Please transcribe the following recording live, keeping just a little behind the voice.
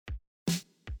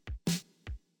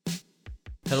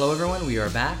Hello everyone, we are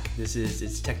back. This is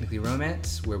It's Technically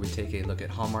Romance, where we take a look at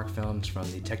Hallmark films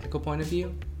from the technical point of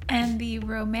view. And the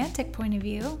romantic point of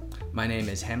view. My name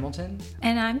is Hamilton.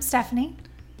 And I'm Stephanie.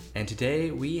 And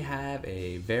today we have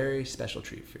a very special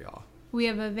treat for y'all. We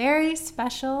have a very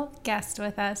special guest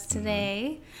with us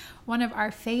today. One of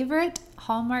our favorite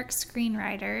Hallmark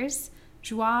screenwriters,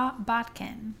 Joie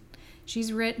Botkin.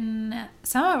 She's written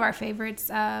some of our favorites,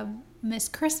 Miss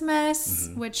Christmas,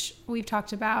 which we've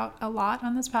talked about a lot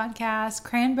on this podcast,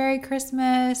 Cranberry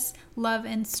Christmas, Love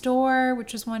in Store,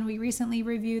 which was one we recently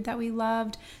reviewed that we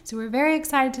loved. So we're very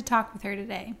excited to talk with her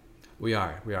today. We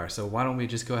are. So why don't we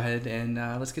just go ahead and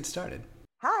let's get started.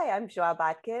 Hi, I'm Joie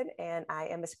Botkin, and I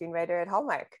am a screenwriter at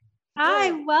Hallmark. Hi,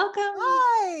 welcome.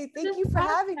 Hi, thank you for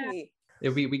having me.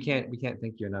 We can't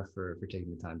thank you enough for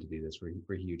taking the time to do this.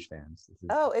 We're huge fans. This is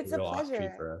it's a pleasure.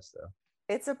 Treat for us, though.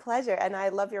 It's a pleasure, and I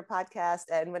love your podcast.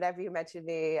 And whenever you mention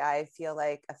me, I feel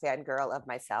like a fangirl of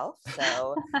myself.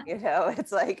 So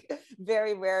it's like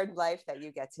very rare in life that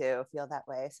you get to feel that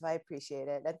way. So I appreciate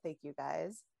it, and thank you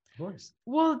guys. Of course.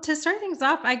 Well, to start things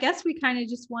off, I guess we kind of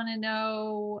just want to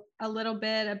know a little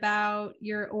bit about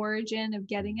your origin of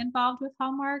getting involved with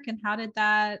Hallmark and how did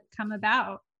that come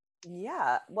about?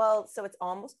 Yeah, well, so it's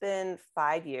almost been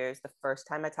 5 years. The first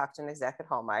time I talked to an exec at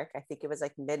Hallmark, I think it was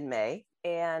like mid-May.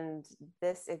 And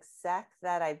this exec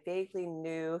that I vaguely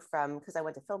knew from, because I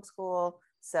went to film school.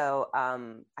 So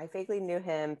I vaguely knew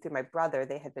him through my brother.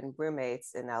 They had been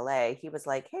roommates in LA. He was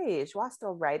like, hey, is Joie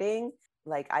still writing?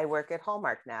 Like, I work at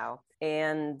Hallmark now.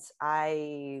 And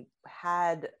I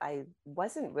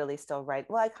wasn't really still writing.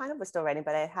 Well, I kind of was still writing,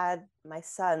 but I had my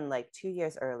son like 2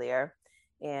 years earlier.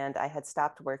 And I had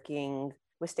stopped working,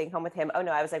 was staying home with him. Oh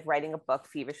no, I was like writing a book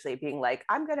feverishly, being like,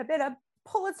 I'm going to be a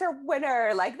Pulitzer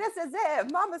winner. Like, this is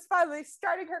it. Mama's finally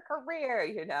starting her career,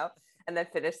 and then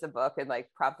finished the book and like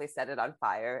promptly set it on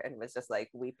fire and was just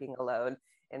like weeping alone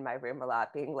in my room a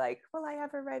lot, being like, will I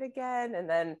ever write again? And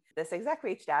then this exec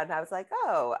reached out and I was like,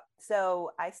 oh,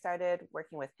 so I started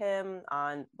working with him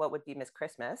on what would be Miss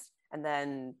Christmas. And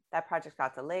then that project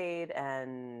got delayed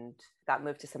and got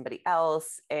moved to somebody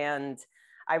else. And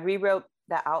I rewrote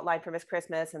the outline for Miss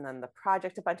Christmas and then the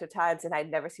project a bunch of times, and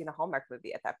I'd never seen a Hallmark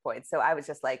movie at that point. So I was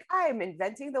just like, I'm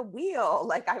inventing the wheel.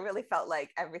 Like, I really felt like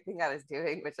everything I was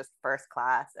doing was just first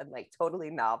class and like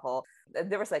totally novel.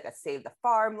 There was like a Save the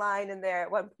Farm line in there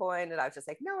at one point, and I was just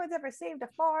like, no one's ever saved a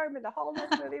farm in a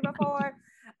Hallmark movie before.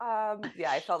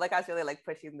 I felt like I was really like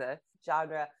pushing the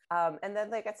genre. And then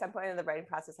like at some point in the writing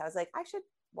process, I was like, I should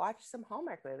watch some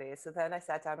Hallmark movies. So then I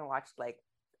sat down and watched like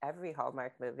every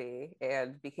Hallmark movie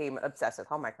and became obsessed with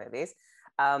Hallmark movies.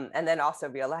 And then also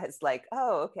realized like,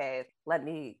 oh, okay, let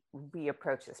me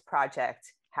reapproach this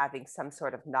project having some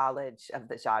sort of knowledge of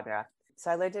the genre. So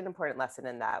I learned an important lesson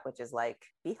in that, which is like,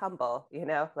 be humble,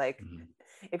 like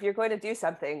if you're going to do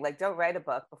something, like don't write a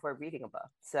book before reading a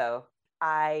book. So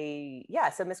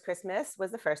so Miss Christmas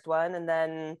was the first one. And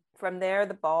then from there,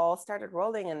 the ball started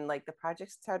rolling and like the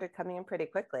projects started coming in pretty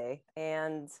quickly.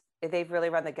 And they've really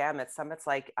run the gamut. Some it's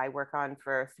like I work on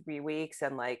for 3 weeks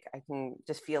and like I can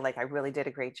just feel like I really did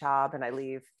a great job and I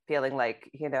leave feeling like,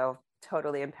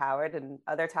 totally empowered. And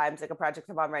other times, like a project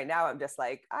I'm on right now, I'm just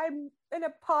like, I'm an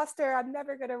imposter. I'm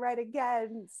never going to write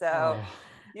again. So,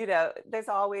 there's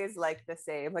always like the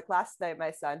same. Like last night,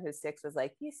 my son, who's 6, was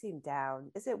like, you seem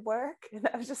down. Is it work? And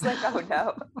I was just like, oh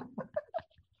no,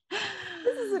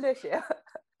 this is an issue.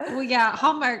 Well, yeah,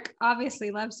 Hallmark obviously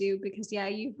loves you because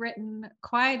you've written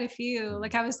quite a few.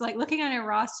 Like I was like looking at your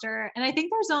roster and I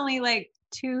think there's only like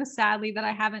 2 sadly that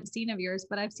I haven't seen of yours,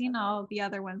 but I've seen all the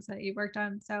other ones that you've worked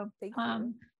on. So thank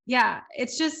you.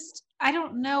 It's just, I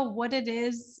don't know what it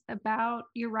is about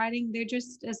your writing. There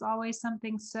just is always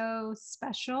something so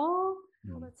special.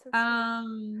 Oh, that's so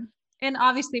sweet. And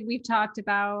obviously we've talked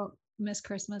about Miss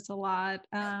Christmas a lot.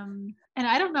 And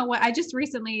I don't know I just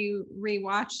recently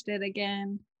rewatched it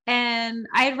again. And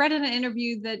I had read in an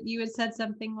interview that you had said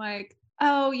something like,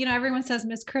 oh, everyone says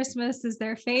Miss Christmas is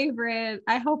their favorite.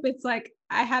 I hope it's like,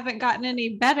 I haven't gotten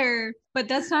any better, but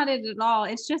that's not it at all.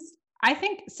 It's just, I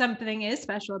think something is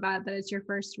special about it, that it's your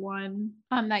first one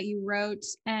that you wrote.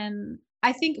 And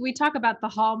I think we talk about the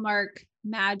Hallmark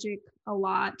magic a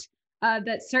lot,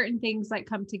 that certain things like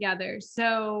come together.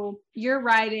 So your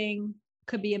writing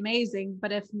could be amazing,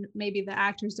 but if maybe the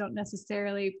actors don't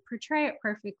necessarily portray it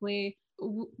perfectly,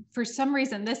 for some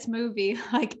reason this movie,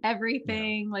 like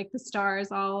everything, like the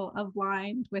stars all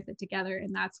aligned with it together,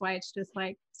 and that's why it's just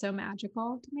like so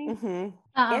magical to me.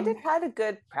 And it had a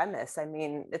good premise.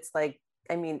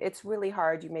 It's really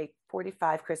hard. You make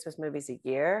 45 Christmas movies a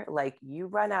year, like you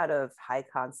run out of high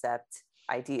concept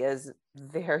ideas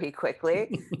very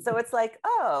quickly. So it's like,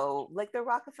 oh, like the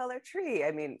Rockefeller tree.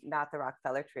 I mean, not the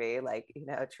Rockefeller tree, like,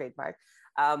 trademark,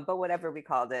 but whatever we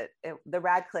called it, the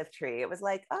Radcliffe tree. It was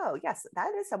like, oh, yes,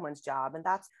 that is someone's job. And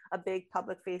that's a big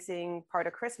public facing part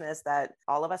of Christmas that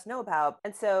all of us know about.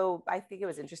 And so I think it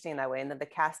was interesting in that way. And then the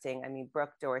casting, I mean,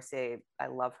 Brooke Dorsey, I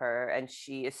love her. And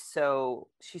she's so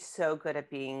good at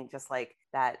being just like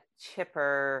that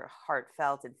chipper,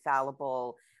 heartfelt,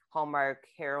 infallible Hallmark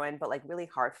heroine, but like really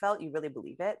heartfelt. You really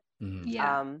believe it.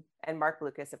 Yeah. And Mark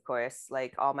Lucas, of course,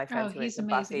 like all my friends who went he's to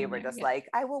amazing Buffy in were there, just yeah. like,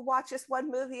 I will watch this one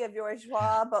movie of yours,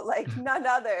 Joie, but like none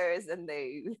others. And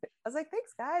I was like,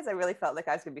 thanks guys. I really felt like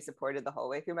I was going to be supported the whole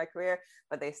way through my career,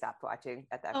 but they stopped watching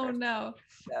at that Oh first. no.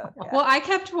 So, yeah. Well, I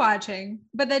kept watching,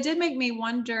 but that did make me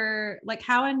wonder, like,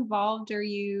 how involved are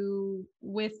you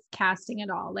with casting at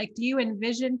all? Like, do you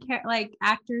envision like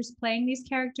actors playing these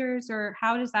characters, or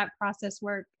how does that process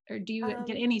work? Or do you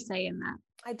get any say in that?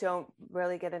 I don't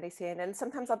really get any say in it. And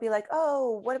sometimes I'll be like,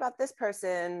 oh, what about this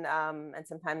person? And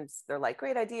sometimes they're like,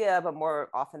 great idea. But more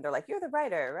often they're like, you're the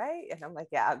writer, right? And I'm like,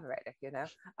 yeah, I'm the writer,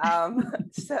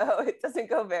 So it doesn't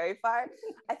go very far.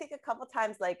 I think a couple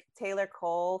times, like Taylor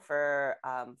Cole for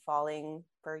Falling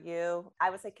for You, I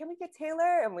was like, can we get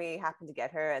Taylor? And we happened to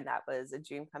get her. And that was a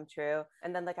dream come true.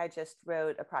 And then like I just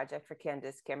wrote a project for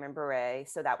Candace Cameron Bure.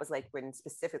 So that was like written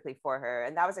specifically for her.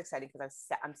 And that was exciting because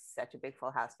I'm such a big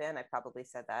Full House fan. I probably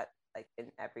said that like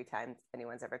in every time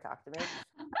anyone's ever talked to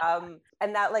me.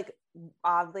 And that like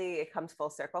oddly, it comes full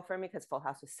circle for me because Full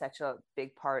House was such a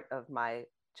big part of my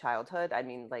childhood. I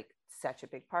mean, like such a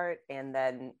big part. And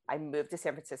then I moved to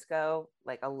San Francisco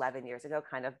like 11 years ago,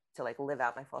 kind of to like live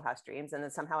out my Full House dreams. And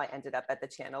then somehow I ended up at the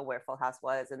channel where Full House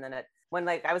was. And then when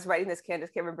like I was writing this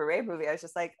Candace Cameron Bure movie, I was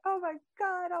just like, oh my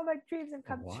God, all my dreams have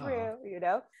come true,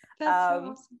 That's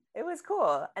so awesome. It was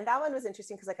cool. And that one was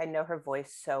interesting because like I know her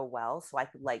voice so well. So I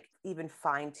could like even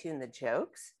fine tune the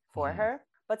jokes for her.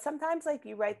 But sometimes like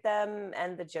you write them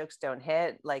and the jokes don't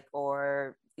hit, like,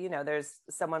 or, there's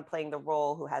someone playing the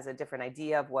role who has a different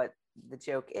idea of what the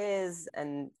joke is.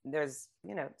 And there's,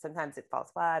 sometimes it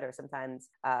falls flat or sometimes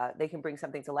they can bring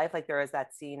something to life. Like there was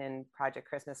that scene in Project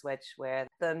Christmas Witch where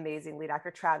the amazing lead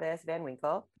actor Travis Van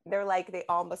Winkle, they're like, they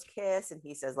almost kiss. And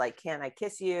he says like, can I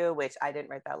kiss you? Which I didn't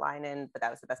write that line in, but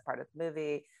that was the best part of the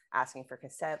movie, asking for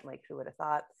consent. Like who would have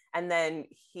thought? And then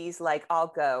he's like,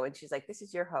 I'll go. And she's like, this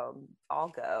is your home.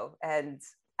 I'll go. And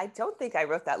I don't think I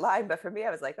wrote that line, but for me,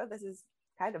 I was like, oh, this is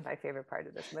kind of my favorite part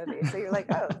of this movie. So you're like,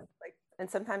 oh, like, and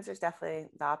sometimes there's definitely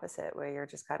the opposite where you're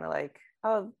just kind of like,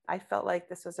 oh, I felt like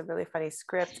this was a really funny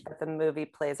script, but the movie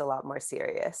plays a lot more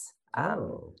serious.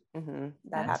 That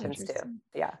happens too.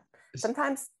 Yeah.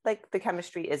 Sometimes like the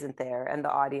chemistry isn't there and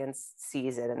the audience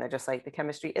sees it and they're just like, the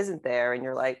chemistry isn't there. And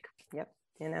you're like, yep,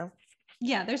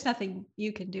 Yeah, there's nothing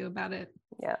you can do about it.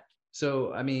 Yeah.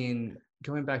 So, I mean,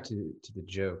 going back to the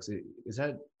jokes, is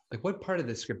that like what part of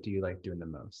the script do you like doing the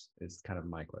most? Is kind of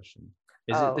my question.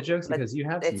 Is it the jokes? Because you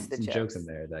have some jokes in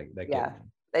there that yeah. get me.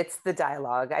 It's the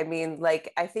dialogue. I mean,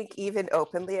 like, I think even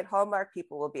openly at Hallmark,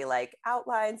 people will be like,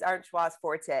 outlines aren't Joie's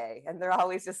forte. And they're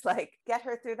always just like, get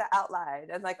her through the outline.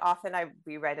 And like, often I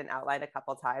rewrite an outline a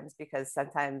couple times because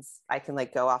sometimes I can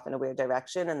like go off in a weird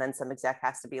direction. And then some exec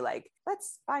has to be like,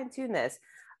 let's fine tune this.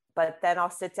 But then I'll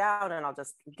sit down and I'll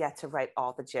just get to write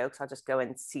all the jokes. I'll just go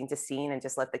in scene to scene and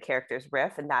just let the characters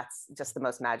riff. And that's just the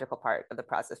most magical part of the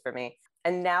process for me.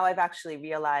 And now I've actually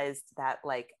realized that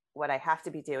like what I have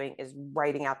to be doing is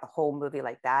writing out the whole movie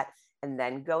like that and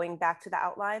then going back to the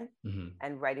outline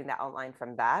and writing the outline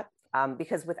from that.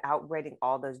 Because without writing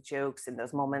all those jokes and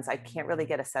those moments, I can't really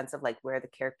get a sense of like where the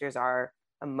characters are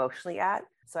emotionally at.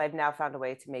 So I've now found a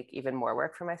way to make even more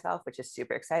work for myself, which is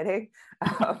super exciting.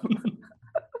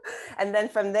 And then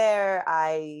from there,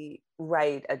 I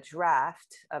write a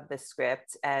draft of the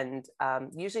script. And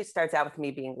usually it starts out with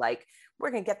me being like, we're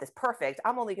going to get this perfect.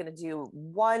 I'm only going to do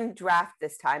one draft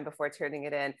this time before turning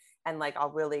it in. And like, I'll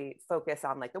really focus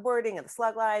on like the wording and the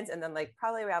slug lines. And then like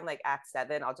probably around like act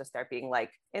 7, I'll just start being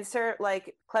like, insert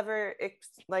like clever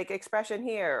expression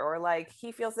here, or like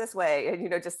he feels this way.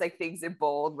 And, just like things in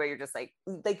bold where you're just like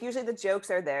usually the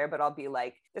jokes are there, but I'll be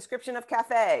like description of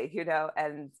cafe,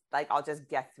 and like, I'll just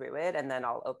get through it. And then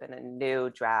I'll open a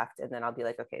new draft and then I'll be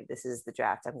like, okay, this is the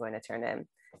draft I'm going to turn in.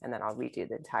 And then I'll redo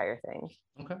the entire thing.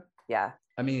 Okay. Yeah.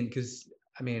 I'm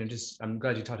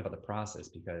glad you talked about the process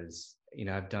because,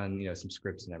 I've done, some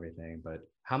scripts and everything, but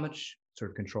how much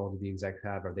sort of control do the execs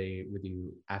have? Are they with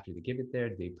you after they give it there?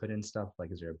 Do they put in stuff?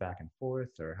 Like, is there a back and forth,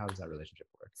 or how does that relationship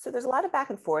work? So there's a lot of back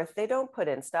and forth. They don't put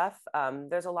in stuff.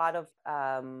 There's a lot of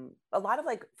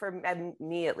like, for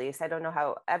me at least, I don't know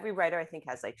how every writer I think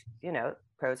has like,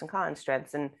 pros and cons,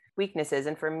 strengths and weaknesses.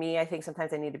 And for me, I think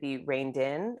sometimes I need to be reined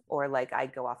in, or like I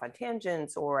go off on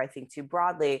tangents, or I think too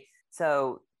broadly.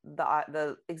 So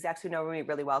the execs who know me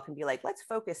really well can be like, let's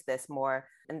focus this more,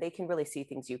 and they can really see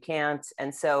things you can't.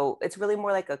 And so it's really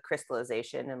more like a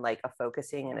crystallization and like a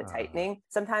focusing and a tightening.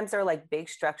 Sometimes they're like big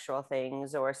structural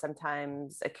things, or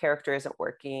sometimes a character isn't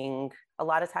working. A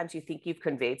lot of times you think you've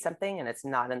conveyed something and it's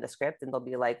not in the script, and they'll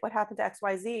be like, what happened to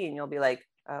XYZ? And you'll be like,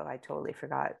 oh, I totally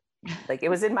forgot. Like, it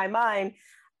was in my mind.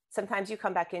 Sometimes you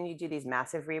come back in, you do these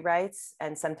massive rewrites,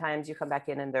 and sometimes you come back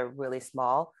in and they're really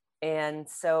small. And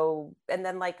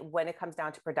then like when it comes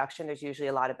down to production, there's usually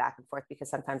a lot of back and forth, because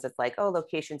sometimes it's like, oh,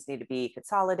 locations need to be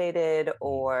consolidated,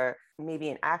 or maybe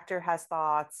an actor has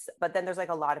thoughts, but then there's like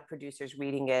a lot of producers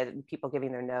reading it and people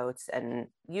giving their notes. And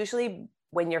usually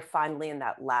when you're finally in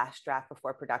that last draft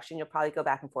before production, you'll probably go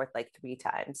back and forth like 3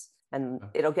 times, and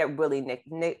it'll get really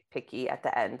nitpicky at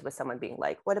the end with someone being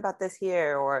like, what about this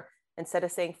here? Or instead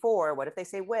of saying for, what if they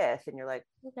say with? And you're like,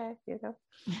 okay,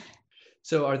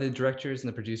 So are the directors and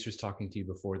the producers talking to you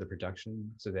before the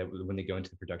production, so that when they go into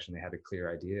the production, they have a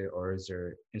clear idea? Or is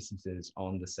there instances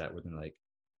on the set where they're like,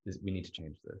 we need to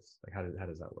change this? Like, how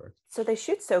does that work? So they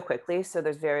shoot so quickly. So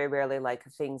there's very rarely like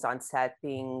things on set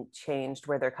being changed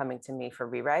where they're coming to me for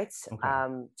rewrites.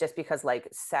 Okay. Just because like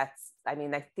sets, I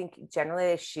mean, I think generally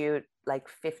they shoot like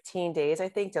 15 days, I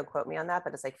think, don't quote me on that,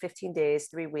 but it's like 15 days,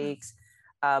 3 weeks.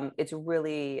 It's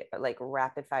really like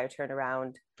rapid fire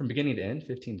turnaround. From beginning to end,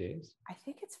 15 days? I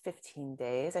think it's 15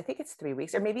 days. I think it's 3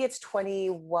 weeks, or maybe it's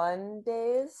 21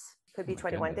 days. Could be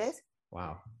 21 days.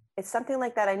 Wow. It's something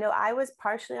like that. I know I was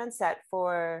partially on set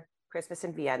for Christmas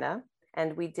in Vienna,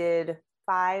 and we did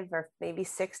 5 or maybe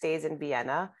 6 days in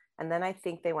Vienna. And then I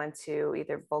think they went to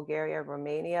either Bulgaria or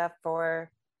Romania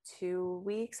for 2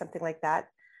 weeks, something like that.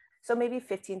 So maybe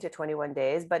 15 to 21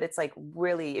 days, but it's like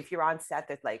really, if you're on set,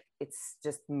 there's like, it's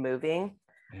just moving.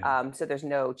 Yeah. So there's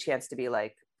no chance to be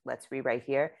like, let's rewrite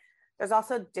here. There's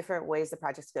also different ways the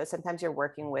projects go. Sometimes you're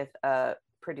working with a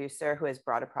producer who has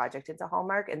brought a project into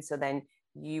Hallmark. And so then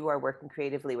you are working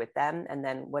creatively with them. And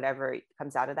then whatever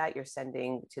comes out of that, you're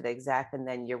sending to the exec, and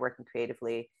then you're working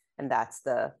creatively. And that's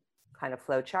the kind of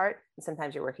flow chart. And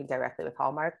sometimes you're working directly with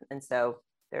Hallmark. And so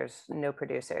there's no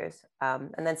producers.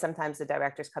 And then sometimes the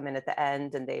directors come in at the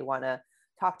end and they want to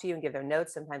talk to you and give their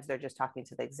notes. Sometimes they're just talking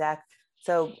to the exec.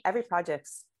 So every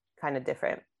project's kind of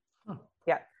different. Huh.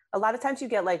 Yeah. A lot of times you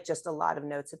get like just a lot of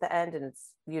notes at the end, and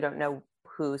you don't know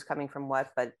who's coming from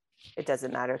what, but it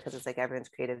doesn't matter because it's like everyone's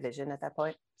creative vision at that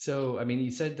point. So, I mean,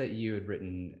 you said that you had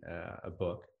written a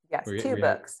book. Yes, 2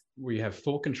 books. Where you have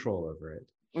full control over it.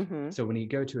 Mm-hmm. So when you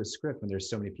go to a script, when there's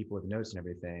so many people with notes and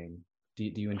everything, do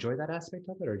you enjoy that aspect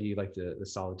of it, or do you like the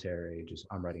solitary, just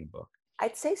I'm writing a book?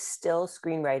 I'd say still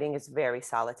screenwriting is very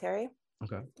solitary.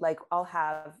 Okay. Like I'll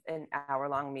have an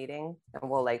hour-long meeting and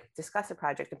we'll like discuss a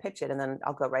project and pitch it, and then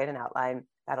I'll go write an outline.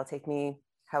 That'll take me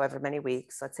however many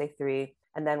weeks, let's say 3.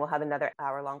 And then we'll have another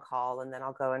hour-long call, and then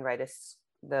I'll go and write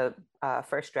the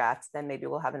first draft. Then maybe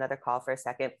we'll have another call for a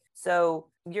second. So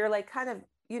you're like kind of,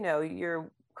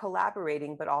 you're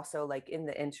collaborating, but also like in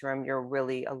the interim, you're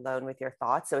really alone with your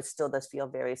thoughts. So it still does feel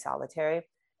very solitary.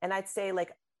 And I'd say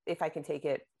like, if I can take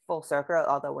it full circle,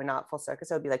 although we're not full circle,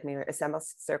 so it'd be like maybe a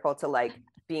semicircle to like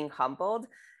being humbled.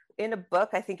 In a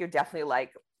book, I think you're definitely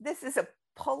like, this is a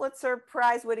Pulitzer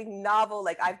Prize winning novel.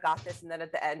 Like I've got this. And then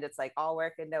at the end, it's like all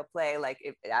work and no play. Like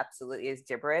it absolutely is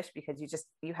gibberish because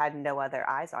you had no other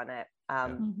eyes on it.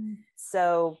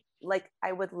 So like,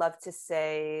 I would love to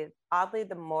say, oddly,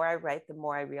 the more I write, the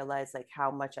more I realize like how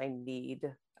much I need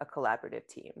a collaborative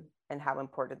team and how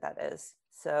important that is.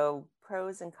 So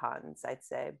pros and cons, I'd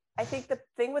say. I think the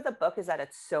thing with a book is that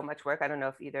it's so much work. I don't know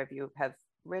if either of you have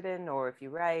written or if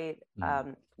you write.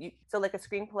 So like a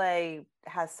screenplay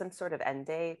has some sort of end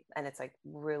date, and it's like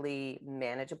really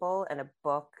manageable. And a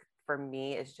book for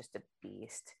me is just a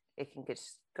beast. It can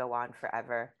just go on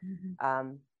forever.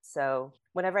 So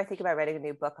whenever I think about writing a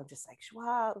new book, I'm just like,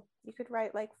 wow, you could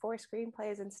write like 4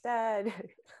 screenplays instead.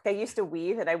 I used to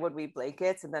weave, and I would weave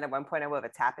blankets. And then at one point I wove a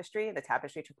tapestry, and the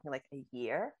tapestry took me like a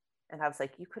year. And I was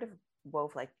like, you could have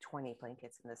wove like 20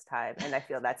 blankets in this time. And I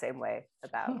feel that same way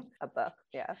about a book.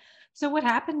 Yeah. So what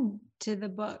happened to the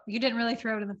book? You didn't really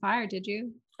throw it in the fire, did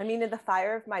you? I mean, in the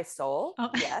fire of my soul. Oh.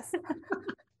 Yes.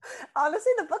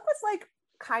 Honestly, the book was like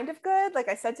kind of good. Like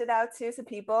I sent it out to some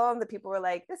people and the people were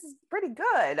like, this is pretty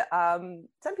good.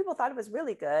 Some people thought it was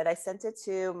really good. I sent it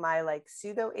to my like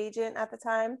pseudo agent at the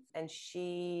time and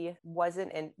she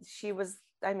wasn't in, she was,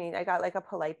 I mean, I got like a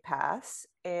polite pass.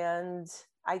 And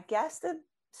I guess the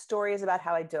story is about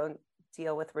how I don't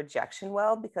deal with rejection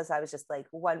well, because I was just like,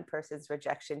 one person's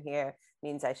rejection here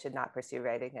means I should not pursue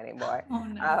writing anymore. Oh,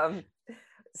 no.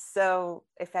 So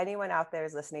if anyone out there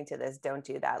is listening to this, don't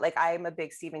do that. Like I'm a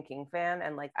big Stephen King fan,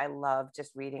 and like I love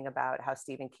just reading about how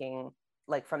Stephen King,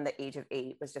 like from the age of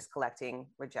 8, was just collecting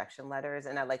rejection letters,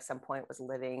 and at like some point was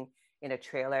living in a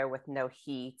trailer with no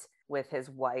heat with his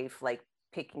wife, like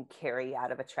picking Carrie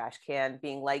out of a trash can,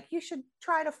 being like, you should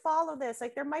try to follow this,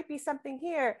 like there might be something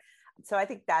here. So I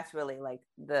think that's really like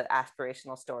the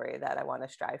aspirational story that I want to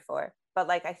strive for. But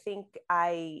like, I think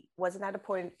I wasn't at a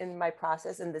point in my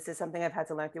process, and this is something I've had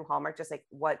to learn through Hallmark, just like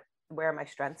where are my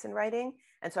strengths in writing?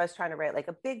 And so I was trying to write like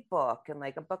a big book, and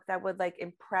like a book that would like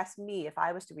impress me if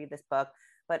I was to read this book,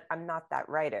 but I'm not that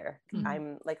writer. Mhm.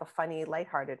 I'm like a funny,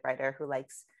 lighthearted writer who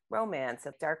likes romance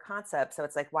and dark concepts. So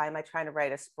it's like, why am I trying to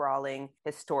write a sprawling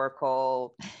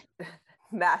historical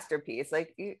masterpiece?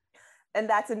 Like, and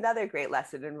that's another great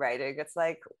lesson in writing. It's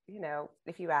like, you know,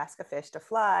 if you ask a fish to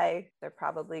fly, they're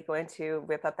probably going to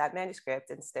rip up that manuscript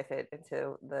and stiff it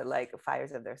into the like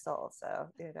fires of their soul. So,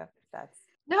 you know, that's.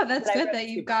 No, that's But I good read that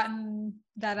two you've books. gotten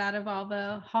that out of all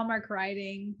the Hallmark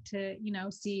writing to, you know,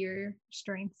 see your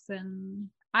strengths. And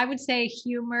I would say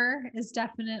humor is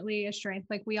definitely a strength.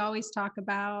 Like we always talk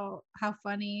about how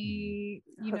funny,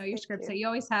 you Oh, know, your thank scripts you. that you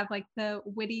always have like the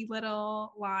witty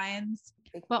little lines.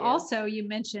 Thank But you. also you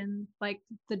mentioned like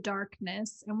the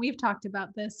darkness, and we've talked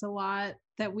about this a lot,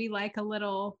 that we like a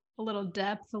little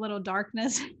depth, a little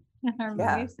darkness in our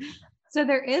Yeah. movies. So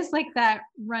there is like that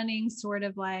running sort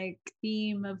of like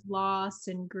theme of loss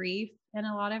and grief in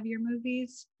a lot of your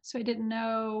movies. So I didn't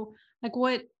know like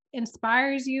what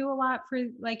inspires you a lot for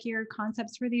like your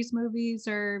concepts for these movies,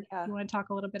 or Yeah. you want to talk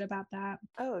a little bit about that?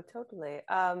 Oh, totally.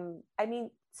 I mean,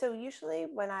 so usually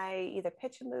when I either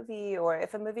pitch a movie or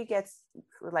if a movie gets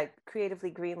like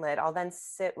creatively greenlit, I'll then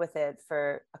sit with it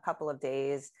for a couple of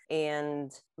days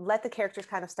and let the characters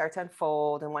kind of start to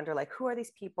unfold and wonder like, who are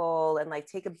these people? And like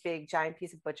take a big giant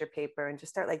piece of butcher paper and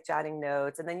just start like jotting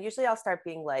notes. And then usually I'll start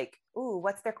being like, ooh,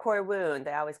 what's their core wound?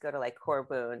 I always go to like core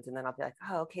wounds. And then I'll be like,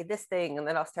 oh, okay, this thing. And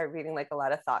then I'll start reading like a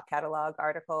lot of thought catalog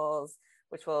articles,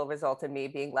 which will result in me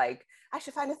being like, I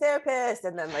should find a therapist.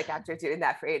 And then like after doing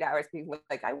that for 8 hours, being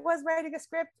like, I was writing a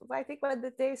script, I think when the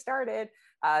day started.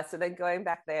 So then going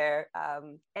back there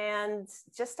and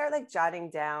just start like jotting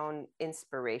down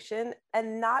inspiration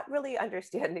and not really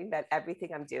understanding that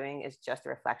everything I'm doing is just a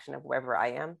reflection of wherever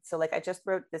I am. So like I just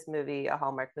wrote this movie, a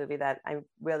Hallmark movie that I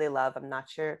really love. I'm not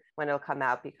sure when it'll come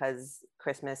out because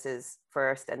Christmas is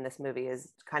first and this movie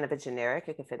is kind of a generic,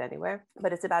 it could fit anywhere,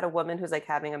 but it's about a woman who's like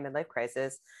having a midlife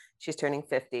crisis. She's turning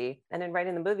 50. And in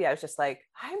writing the movie, I was just like,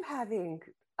 I'm having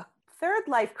a third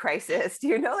life crisis,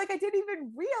 you know, like I didn't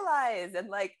even realize, and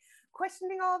like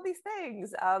questioning all of these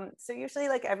things. So usually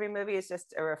like every movie is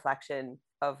just a reflection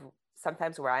of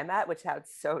sometimes where I'm at, which sounds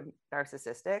so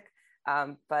narcissistic.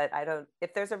 But I don't,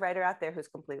 if there's a writer out there who's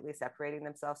completely separating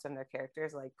themselves from their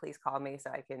characters, like please call me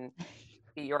so I can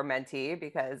be your mentee,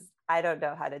 because I don't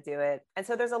know how to do it. And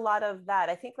so there's a lot of that.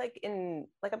 I think like I'm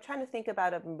trying to think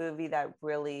about a movie that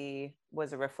really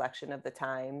was a reflection of the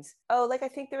times. Oh, like I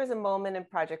think there was a moment in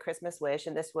Project Christmas Wish,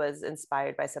 and this was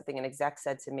inspired by something an exec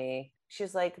said to me.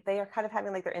 She's like, they are kind of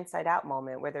having like their inside out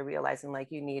moment where they're realizing like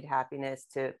you need happiness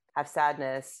to have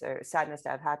sadness, or sadness to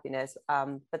have happiness.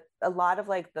 But a lot of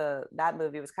like that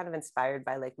movie was kind of inspired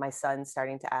by like my son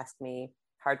starting to ask me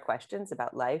hard questions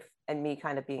about life, and me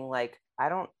kind of being like, I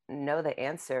don't know the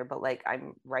answer, but like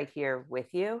I'm right here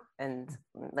with you. And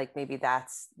like maybe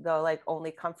that's the like only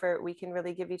comfort we can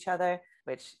really give each other,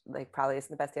 which like probably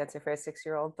isn't the best answer for a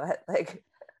 6-year-old, but like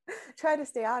try to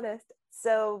stay honest.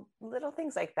 So little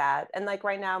things like that. And like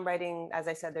right now I'm writing, as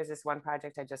I said, there's this one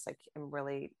project I just like am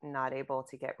really not able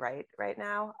to get right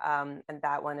now. And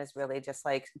that one is really just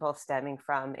like both stemming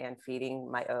from and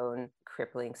feeding my own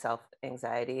crippling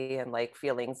self-anxiety and like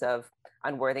feelings of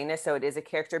unworthiness. So it is a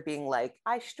character being like,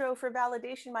 I strove for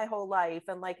validation my whole life,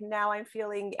 and like now I'm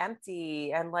feeling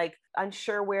empty and like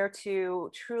unsure where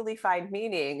to truly find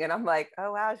meaning. And I'm like,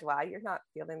 oh wow, Joie, you're not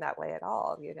feeling that way at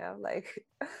all, you know, like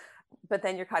but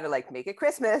then you're kind of like, make it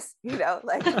Christmas, you know,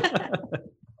 like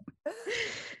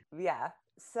yeah.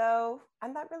 So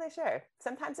I'm not really sure.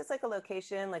 Sometimes it's like a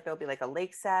location, like there'll be like a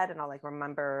lake set and I'll like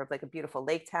remember like a beautiful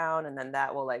lake town. And then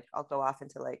that will like, I'll go off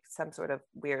into like some sort of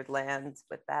weird land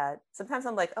with that. Sometimes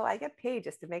I'm like, oh, I get paid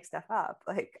just to make stuff up.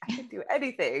 Like I can do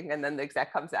anything. And then the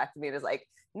exec comes back to me and is like,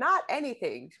 not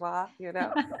anything, Joie, you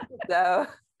know? So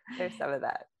there's some of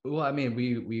that. Well, I mean,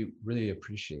 we really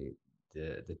appreciate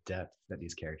the depth that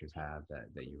these characters have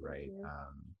that you write.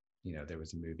 You know, there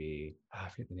was a movie, I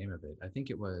forget the name of it. I think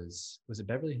it was it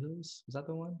Beverly Hills? Was that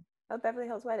the one? Oh, Beverly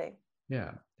Hills Wedding.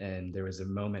 Yeah. And there was a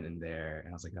moment in there and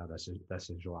I was like, oh, that's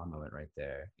a Joie moment right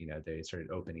there. You know, they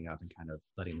started opening up and kind of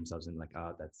letting themselves in, like,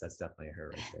 oh, that's definitely her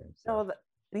right there. So.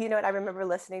 Oh, you know what? I remember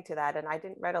listening to that and I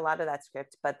didn't read a lot of that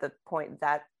script, but the point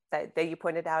that you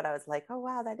pointed out, I was like, oh,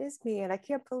 wow, that is me. And I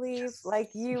can't believe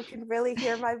like you can really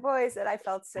hear my voice. And I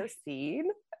felt so seen.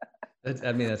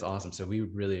 I mean, that's awesome. So we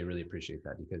really, really appreciate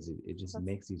that because it just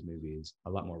makes these movies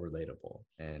a lot more relatable.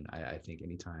 And I think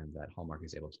anytime that Hallmark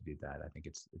is able to do that, I think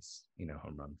it's you know,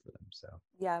 home run for them. So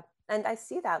yeah. And I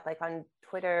see that like on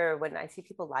Twitter when I see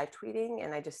people live tweeting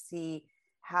and I just see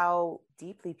how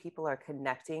deeply people are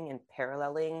connecting and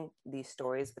paralleling these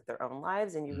stories with their own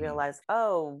lives. And you realize,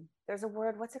 oh, there's a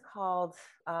word, what's it called?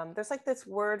 There's like this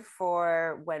word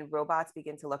for when robots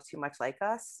begin to look too much like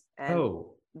us. And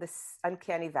this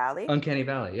uncanny valley. Uncanny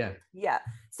valley, yeah. Yeah.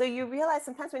 So you realize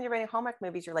sometimes when you're writing Hallmark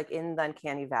movies, you're like in the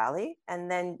uncanny valley.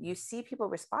 And then you see people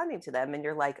responding to them and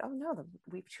you're like, oh no,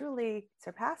 we've truly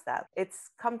surpassed that.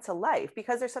 It's come to life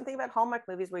because there's something about Hallmark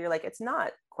movies where you're like, it's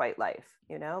not quite life,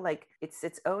 you know, like it's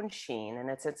its own sheen and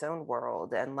it's its own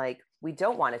world. And like, we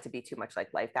don't want it to be too much like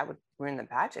life. That would ruin the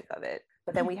magic of it.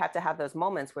 But then we have to have those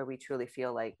moments where we truly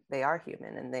feel like they are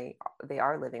human and they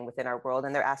are living within our world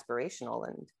and they're aspirational.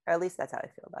 And or at least that's how I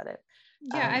feel about it.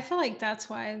 Yeah, I feel like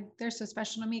that's why they're so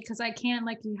special to me because I can't,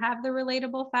 like, you have the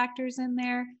relatable factors in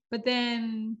there, but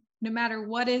then no matter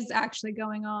what is actually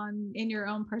going on in your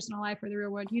own personal life or the real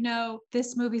world, you know,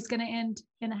 this movie's going to end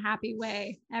in a happy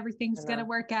way. Everything's going to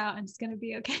work out and it's going to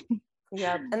be okay.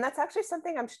 Yeah. And that's actually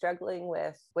something I'm struggling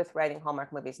with writing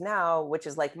Hallmark movies now, which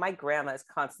is like my grandma is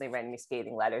constantly writing me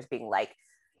scathing letters being like,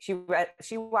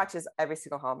 she watches every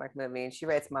single Hallmark movie and she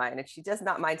writes mine and she does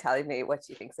not mind telling me what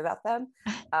she thinks about them.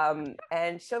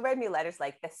 And she'll write me letters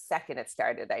like the second it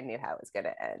started, I knew how it was going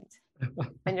to end.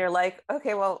 And you're like,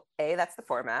 okay, well, A, that's the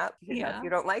format. You know, if you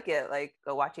don't like it, like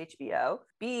go watch HBO.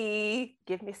 B,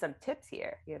 give me some tips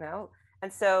here, you know?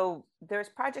 And so there's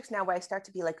projects now where I start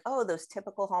to be like, oh, those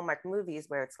typical Hallmark movies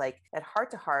where it's like at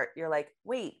heart to heart, you're like,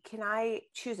 wait, can I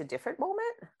choose a different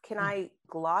moment? Can I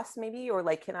gloss maybe? Or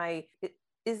like,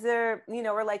 is there, you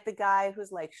know, or like the guy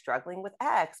who's like struggling with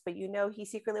X, but you know, he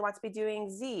secretly wants to be doing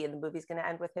Z and the movie's going to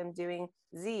end with him doing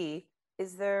Z.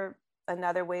 Is there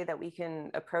another way that we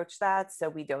can approach that so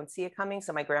we don't see it coming?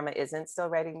 So my grandma isn't still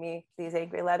writing me these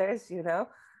angry letters, you know?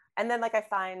 And then like I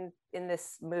find in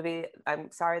this movie, I'm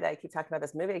sorry that I keep talking about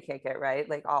this movie I can't get right.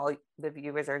 Like all the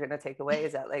viewers are going to take away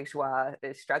is that like Joie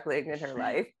is struggling in her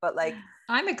life. But like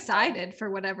I'm excited for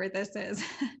whatever this is.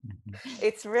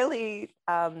 It's really,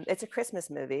 it's a Christmas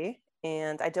movie.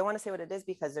 And I don't want to say what it is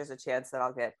because there's a chance that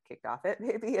I'll get kicked off it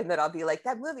maybe. And then I'll be like,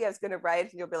 that movie I was going to write.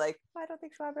 And you'll be like, oh, I don't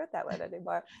think Joie wrote that one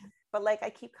anymore. But like,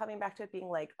 I keep coming back to it being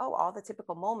like, oh, all the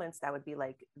typical moments that would be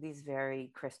like these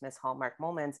very Christmas Hallmark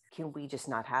moments. Can we just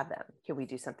not have them? Can we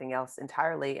do something else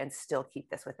entirely and still keep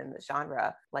this within the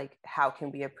genre? Like, how can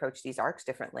we approach these arcs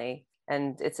differently?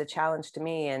 And it's a challenge to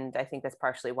me. And I think that's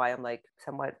partially why I'm like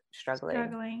somewhat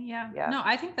struggling. Yeah. No,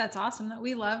 I think that's awesome that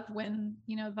we love when,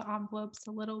 you know, the envelope's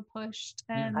a little pushed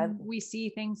and we see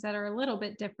things that are a little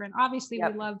bit different. Obviously,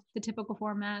 we love the typical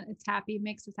format. It's happy,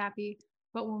 makes us happy.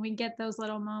 But when we get those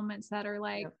little moments that are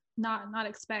like not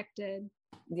expected,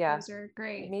 those are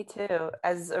great. Me too.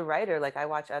 As a writer, like I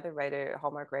watch other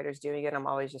Hallmark writers doing it. I'm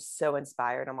always just so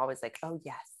inspired. I'm always like, oh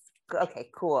yes. Okay,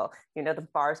 cool. You know, the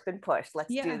bar's been pushed.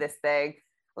 Let's do this thing.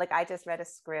 Like I just read a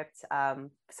script,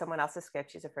 someone else's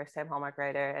script. She's a first-time Hallmark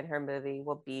writer and her movie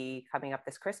will be coming up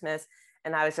this Christmas.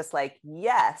 And I was just like,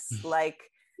 yes, like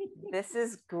this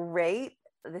is great.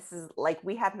 This is like,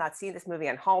 we have not seen this movie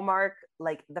on Hallmark.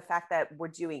 Like the fact that we're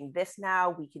doing this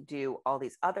now, we could do all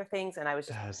these other things. And I was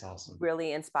just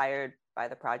really inspired by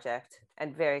the project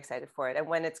and very excited for it. And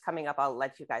when it's coming up, I'll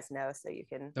let you guys know so you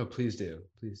can. Oh, please do.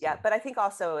 Please do. Yeah. But I think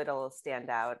also it'll stand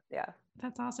out. Yeah.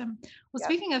 That's awesome. Well,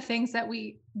 speaking of things that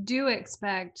we do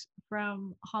expect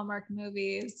from Hallmark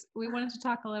movies, we wanted to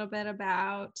talk a little bit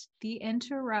about the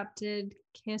interrupted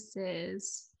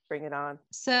kisses. Bring it on.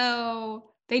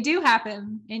 So they do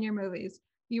happen in your movies.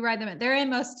 You write them in. They're in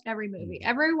most every movie.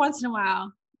 Every once in a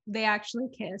while, they actually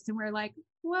kiss, and we're like,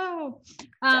 whoa.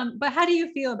 But how do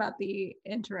you feel about the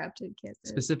interrupted kisses?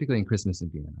 Specifically in Christmas in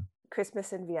Vienna.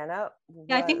 Christmas in Vienna.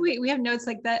 Yeah, I think we have notes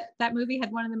like that movie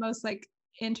had one of the most like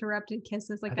interrupted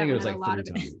kisses. Like I that think it one was had like a lot 3 of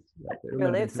it. times. Yeah, it might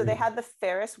have Really? been So they 3. had the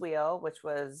Ferris wheel, which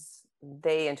was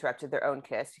they interrupted their own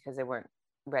kiss because they weren't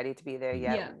ready to be there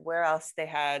yet. Yeah. Where else they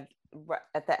had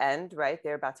at the end, right?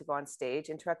 They're about to go on stage,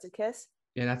 interrupted kiss.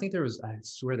 And I think I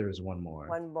swear there was one more.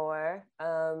 One more.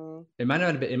 It might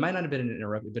not have been an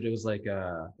interrupted, but it was like it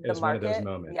The was one of those market.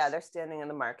 moments. Yeah, they're standing in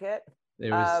the market. It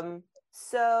was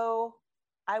So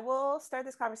I will start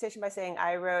this conversation by saying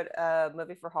I wrote a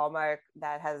movie for Hallmark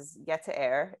that has yet to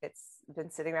air. It's been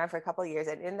sitting around for a couple of years.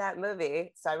 And in that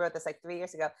movie, so I wrote this like 3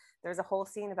 years ago, there's a whole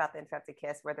scene about the interrupted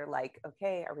kiss where they're like,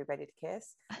 okay, are we ready to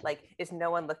kiss? Like, is no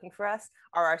one looking for us?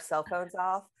 Are our cell phones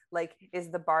off? Like, is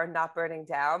the barn not burning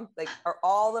down? Like, are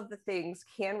all of the things,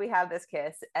 can we have this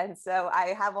kiss? And so I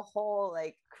have a whole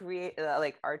like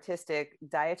artistic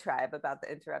diatribe about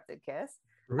the interrupted kiss.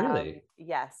 really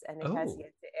Yes, and it has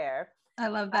yet to air. I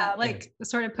love that. Like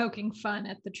sort of poking fun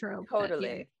at the trope.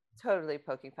 Totally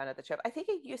poking fun at the trope. I think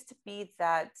it used to be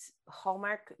that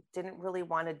Hallmark didn't really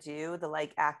want to do the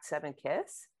like Act 7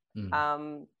 kiss.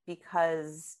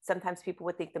 Because sometimes people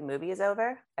would think the movie is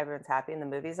over, everyone's happy and the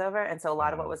movie's over, and so a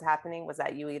lot of what was happening was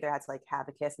that you either had to like have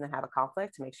a kiss and then have a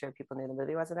conflict to make sure people knew the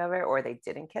movie wasn't over, or they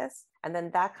didn't kiss. And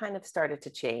then that kind of started to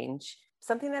change.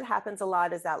 Something that happens a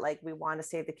lot is that like we want to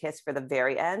save the kiss for the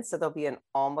very end, so there'll be an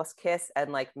almost kiss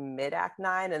and like mid Act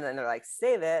 9, and then they're like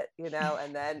save it,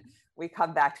 and then we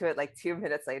come back to it like 2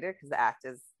 minutes later because the act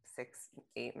is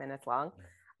 6-8 minutes long,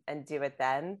 and do it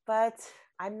then. But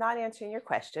I'm not answering your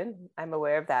question. I'm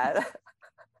aware of that.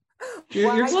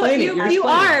 You're explaining. You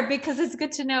are, because it's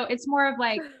good to know. It's more of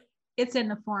like, it's in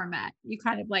the format. You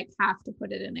kind of like have to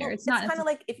put it in there. Well, it's not kind of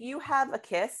like if you have a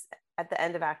kiss at the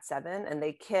end of Act 7 and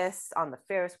they kiss on the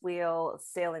Ferris wheel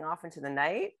sailing off into the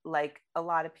night, like a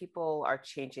lot of people are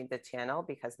changing the channel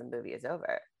because the movie is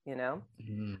over,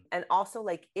 And also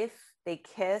like if they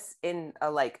kiss in a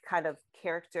like kind of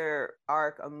character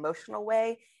arc emotional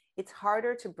way, it's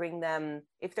harder to bring them,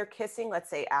 if they're kissing, let's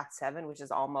say Act 7, which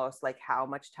is almost like how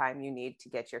much time you need to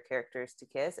get your characters to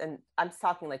kiss. And I'm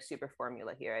talking like super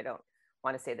formula here. I don't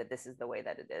want to say that this is the way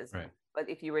that it is. Right. But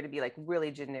if you were to be like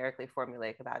really generically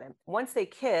formulaic about it, once they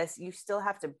kiss, you still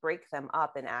have to break them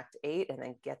up in Act 8 and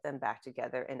then get them back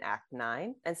together in Act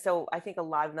 9. And so I think a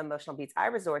lot of the emotional beats I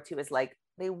resort to is like,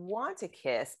 they want to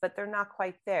kiss, but they're not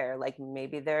quite there. Like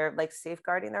maybe they're like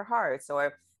safeguarding their hearts,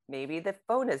 or maybe the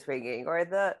phone is ringing, or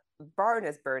the barn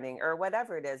is burning, or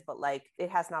whatever it is, but like it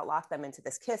has not locked them into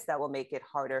this kiss that will make it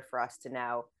harder for us to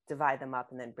now divide them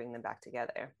up and then bring them back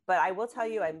together. But I will tell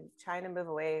you, I'm trying to move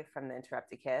away from the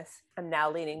interrupted kiss. I'm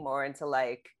now leaning more into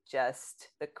like just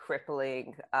the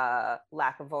crippling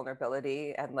lack of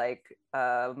vulnerability and like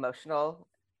emotional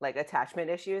like attachment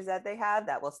issues that they have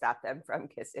that will stop them from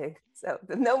kissing. So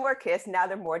no more kiss. Now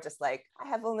they're more just like, I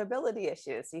have vulnerability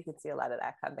issues. So you can see a lot of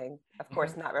that coming, of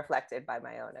course, not reflected by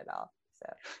my own at all.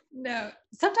 So no,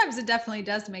 sometimes it definitely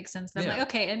does make sense. I'm like,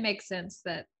 okay, it makes sense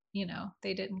that,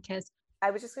 they didn't kiss.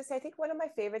 I was just gonna say, I think one of my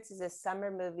favorites is a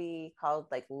summer movie called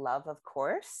like Love, of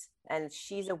Course. And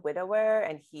she's a widower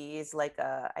and he's like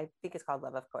I think it's called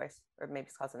Love, of Course, or maybe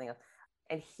it's called something else.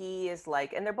 And he is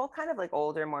like, and they're both kind of like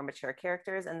older, more mature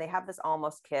characters. And they have this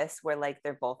almost kiss where like,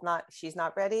 they're both she's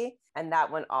not ready. And that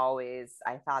one always,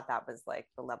 I thought that was like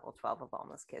the level 12 of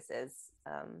almost kisses.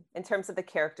 In terms of the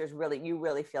characters, you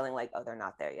really feeling like, oh, they're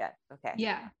not there yet. Okay.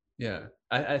 Yeah. Yeah.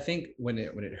 I think when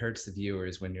it hurts the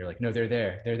viewers, when you're like, no, they're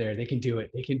there, they can do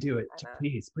it.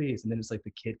 Please. And then it's like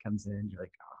the kid comes in, you're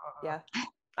like, oh. Yeah,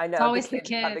 I know. It's always the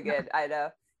kid. I know.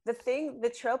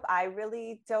 The trope I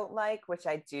really don't like, which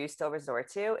I do still resort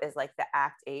to, is like the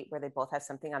Act 8 where they both have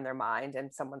something on their mind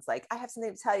and someone's like, I have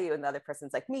something to tell you. And the other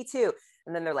person's like, me too.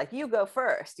 And then they're like, you go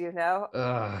first,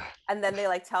 And then they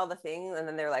like tell the thing and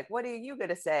then they're like, what are you going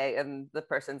to say? And the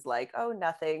person's like, oh,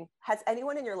 nothing. Has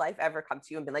anyone in your life ever come to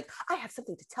you and been like, I have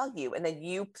something to tell you? And then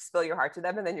you spill your heart to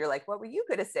them. And then you're like, what were you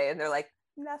going to say? And they're like,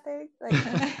 nothing. Like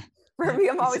for me,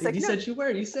 I'm always like, you said you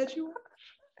were.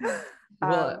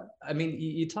 Well, I mean,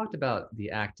 you talked about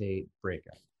the Act 8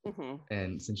 breakup. Mm-hmm.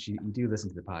 And since you do listen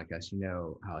to the podcast, you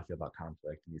know how I feel about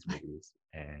conflict in these movies.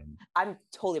 And I'm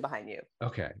totally behind you.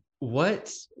 Okay.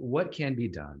 What can be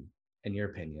done, in your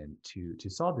opinion, to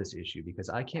solve this issue? Because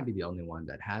I can't be the only one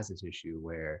that has this issue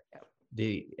where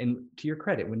and to your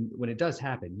credit, when it does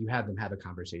happen, you have them have a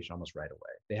conversation almost right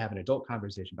away. They have an adult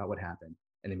conversation about what happened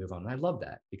and they move on. And I love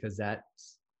that because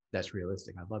that's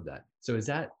realistic. I love that. So is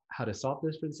that how to solve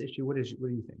this for this issue? What do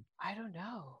you think? I don't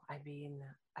know. I mean,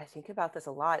 I think about this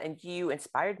a lot, and you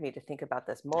inspired me to think about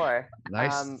this more.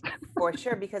 Nice. For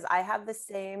sure, because I have the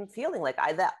same feeling. Like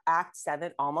the act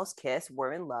 7 almost kiss,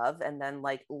 we're in love, and then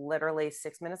like literally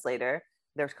 6 minutes later,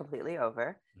 they're completely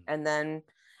over. And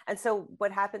so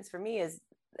what happens for me is,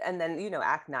 and then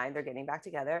act 9, they're getting back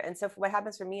together. And so what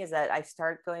happens for me is that I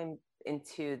start going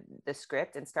into the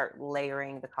script and start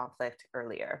layering the conflict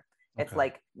earlier. It's Okay.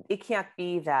 like, it can't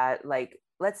be that, like,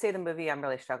 let's say the movie I'm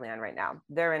really struggling on right now,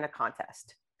 they're in a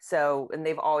contest. So, and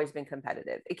they've always been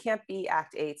competitive. It can't be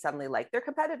act 8 suddenly like they're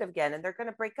competitive again and they're going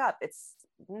to break up. It's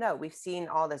no, we've seen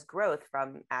all this growth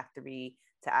from act 3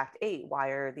 to act 8. Why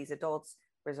are these adults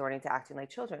resorting to acting like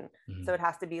children? Mhm. So it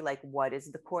has to be like, what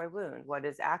is the core wound? What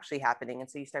is actually happening? And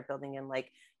so you start building in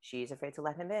like, she's afraid to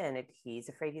let him in, and he's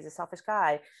afraid he's a selfish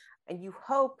guy. And you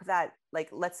hope that, like,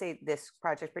 let's say this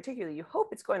project particularly, you hope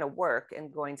it's going to work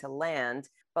and going to land.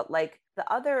 But like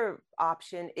the other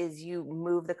option is you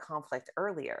move the conflict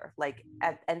earlier. Like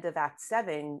at end of act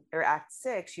 7 or act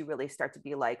 6, you really start to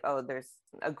be like, oh, there's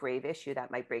a grave issue that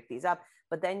might break these up.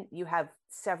 But then you have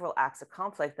several acts of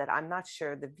conflict that I'm not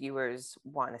sure the viewers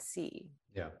want to see.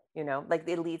 Yeah. Like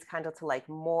it leads kind of to like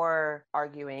more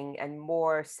arguing and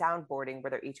more soundboarding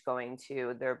where they're each going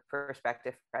to their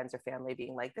prospective friends or family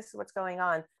being like, this is what's going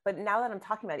on. But now that I'm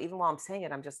talking about it, even while I'm saying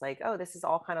it, I'm just like, oh, this is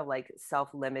all kind of like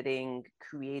self-limiting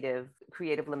creative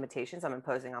limitations I'm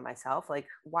imposing on myself. Like,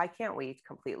 why can't we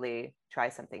completely try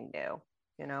something new?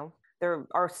 There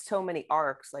are so many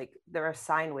arcs, like there are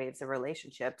sine waves of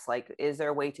relationships. Like, is there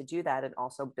a way to do that and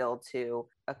also build to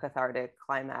a cathartic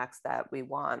climax that we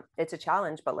want? It's a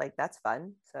challenge, but like that's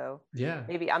fun. So Yeah.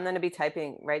 maybe I'm going to be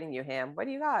writing you, Ham. What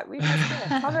do you got? Read my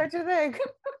script. Tell me what you think.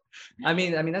 I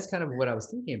mean, that's kind of what I was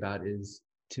thinking about. Is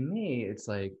to me, it's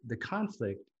like the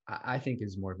conflict. I think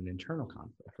is more of an internal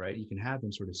conflict, right? You can have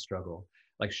them sort of struggle,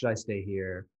 like, should I stay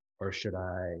here or should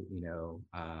I,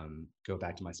 go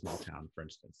back to my small town, for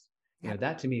instance?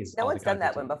 That to me is No all the one's done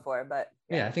that conflict. one before, but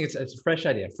Yeah, I think it's a fresh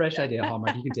idea,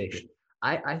 Hallmark. You can take it.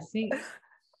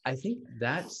 I think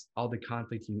that's all the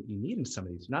conflict you need in some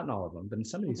of these, not in all of them, but in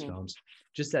some of these films,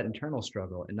 just that internal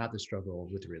struggle and not the struggle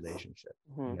with the relationship.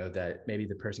 That maybe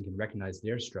the person can recognize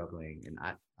they're struggling. And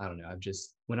I don't know. I'm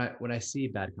just, when I see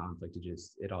bad conflict,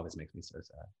 it always makes me so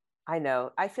sad. I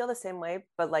know. I feel the same way,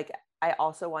 but like I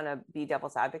also want to be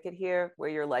devil's advocate here, where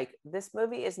you're like, this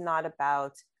movie is not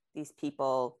about these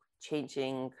people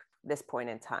changing this point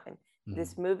in time.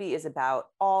 This movie is about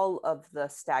all of the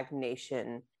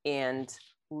stagnation and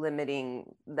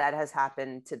limiting that has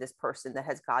happened to this person that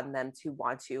has gotten them to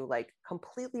want to like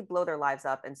completely blow their lives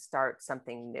up and start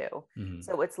something new.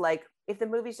 So it's like, if the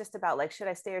movie's just about like, should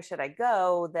I stay or should I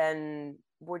go, then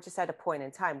we're just at a point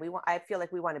in time. I feel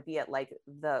like we want to be at like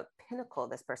the pinnacle of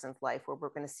this person's life, where we're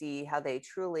going to see how they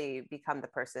truly become the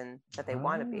person that they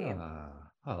want to be.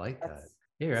 I like that. That's-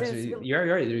 Yeah, you're so absolutely,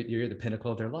 you're right. You're the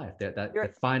pinnacle of their life. That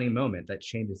defining moment that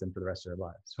changes them for the rest of their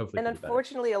lives. Hopefully. And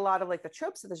unfortunately, a lot of like the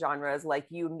tropes of the genre is like,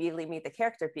 you immediately meet the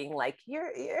character being like,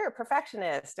 you're a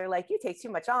perfectionist, or like you take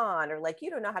too much on, or like you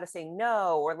don't know how to say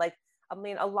no, or like, I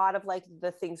mean, a lot of like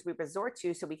the things we resort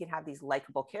to so we can have these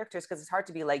likable characters, because it's hard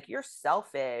to be like, you're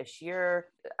selfish.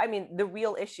 I mean, the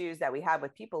real issues that we have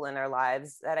with people in our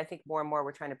lives that I think more and more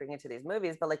we're trying to bring into these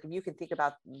movies. But like, if you can think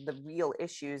about the real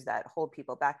issues that hold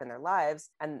people back in their lives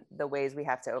and the ways we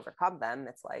have to overcome them,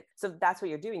 it's like, so that's what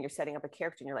you're doing. You're setting up a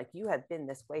character and you're like, you have been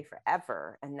this way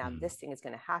forever. And now this thing is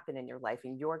going to happen in your life,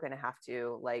 and you're going to have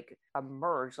to like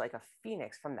emerge like a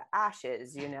phoenix from the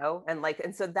ashes,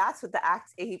 and so that's what the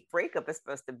Act 8 breakup is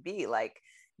supposed to be, like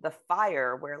the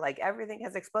fire where like everything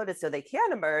has exploded so they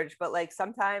can emerge, but like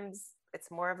sometimes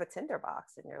it's more of a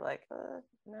tinderbox and you're like,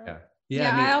 no.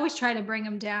 Yeah, I always try to bring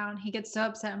him down. He gets so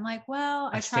upset. I'm like,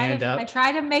 well, I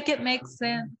try to make it make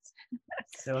sense.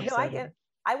 So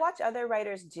I watch other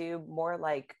writers do more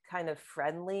like kind of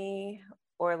friendly,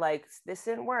 or like, this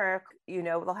didn't work,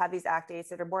 they'll have these act 8s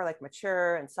that are more like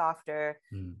mature and softer.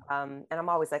 And I'm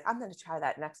always like, I'm going to try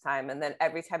that next time. And then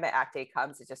every time an act 8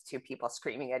 comes, it's just two people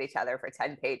screaming at each other for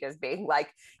 10 pages being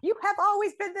like, you have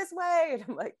always been this way. And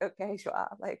I'm like, okay, sure.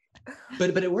 Like,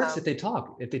 but it works if they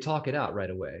talk it out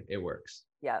right away. It works.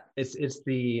 Yeah. It's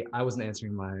I wasn't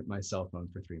answering my cell phone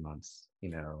for 3 months,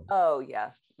 Oh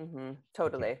yeah.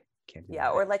 Totally. Can't do yeah,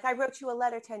 that. or like, I wrote you a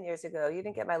letter 10 years ago. You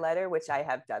didn't get my letter, which I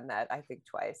have done that, I think,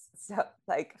 twice. So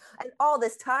like, and all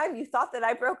this time you thought that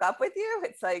I broke up with you?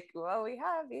 It's like, well, we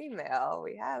have email.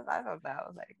 We have, I don't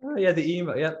know. Like, oh, yeah, the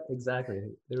email. Yep, exactly.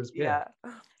 There was, yeah.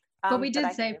 But we did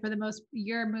I say can- for the most,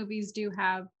 your movies do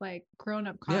have like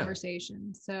grown-up Yeah.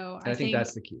 conversations. So And I think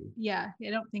that's the key. yeah, I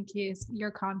don't think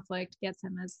your conflict gets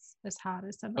him as hot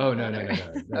as some. Oh of the no, no, other-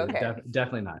 no, no, no, Okay.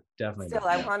 definitely not. Definitely Still,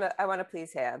 not. I want to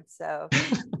please him. So,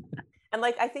 and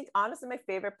like, I think honestly, my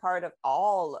favorite part of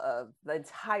all of the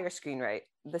entire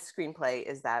the screenplay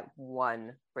is that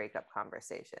one breakup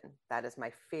conversation. That is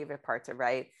my favorite part to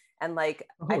write. And like,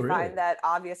 Oh, I really? find that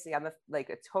obviously I'm like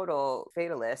a total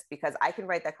fatalist because I can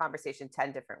write that conversation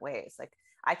 10 different ways. Like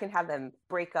I can have them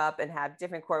break up and have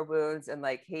different core wounds and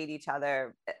like hate each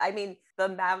other. I mean, the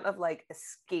amount of like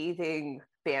scathing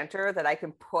banter that I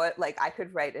can put, like I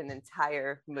could write an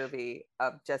entire movie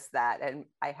of just that. And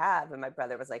I have, and my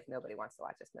brother was like, nobody wants to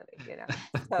watch this movie, you know?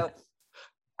 So,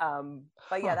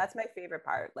 but yeah, Huh. that's my favorite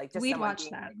part. Like just We'd someone watch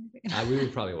being that. like, We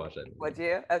would probably watch that. would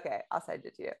you? Okay, I'll send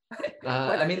it to you. I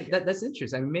Whatever. mean, that's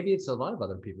interesting. I mean, maybe it's a lot of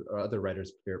other people or other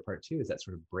writers' favorite part too, is that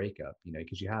sort of breakup, you know,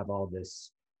 because you have all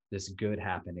this good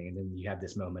happening, and then you have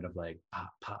this moment of like pop,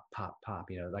 pop, pop,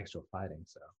 pop, you know, like still fighting.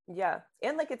 So Yeah.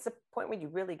 And like it's a point where you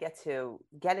really get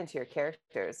into your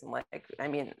characters. And like, I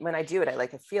mean, when I do it, I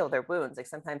feel their wounds. Like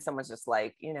sometimes someone's just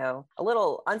like, you know, a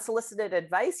little unsolicited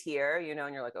advice here, you know,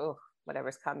 and you're like, oh,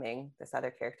 whatever's coming, this other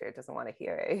character doesn't want to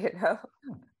hear it, you know?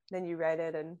 Then you write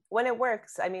it. And when it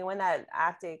works, I mean, when that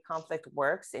act A conflict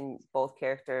works and both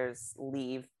characters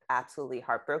leave absolutely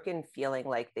heartbroken, feeling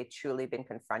like they've truly been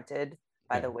confronted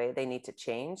by the way they need to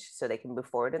change so they can move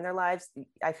forward in their lives,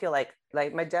 I feel like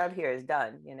my job here is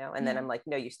done, you know? And then I'm like,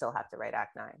 no, you still have to write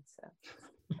Act 9.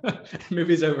 So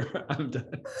movie's over. I'm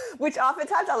done. which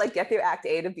oftentimes I'll like get through Act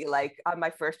 8 and be like on my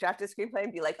first draft of screenplay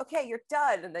and be like, okay, you're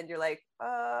done. And then you're like,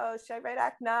 oh, should I write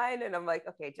Act 9? And I'm like,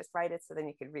 okay, just write it so then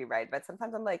you can rewrite. But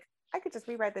sometimes I'm like, I could just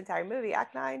rewrite the entire movie,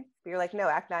 Act 9. But you're like, no,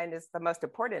 Act 9 is the most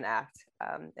important act.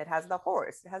 It has the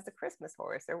horse, it has the Christmas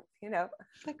horse, or you know,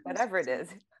 whatever it is.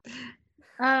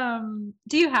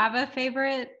 Do you have a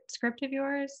favorite script of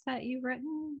yours that you've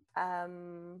written?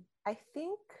 I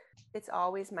think it's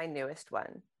always my newest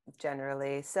one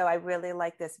generally. So I really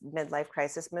like this midlife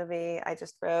crisis movie I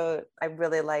just wrote. I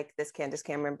really like this Candace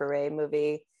Cameron Bure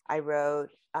movie I wrote.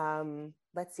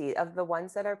 Let's see, of the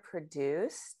ones that are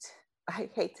produced, I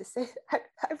hate to say it,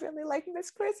 I really like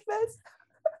Miss Christmas.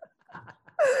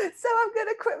 So I'm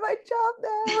gonna quit my job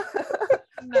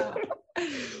now. No.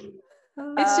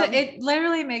 It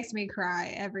literally makes me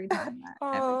cry every time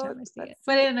I see it,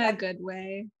 but in a good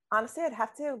way. Honestly, I'd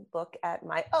have to look at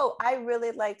I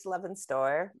really liked Love and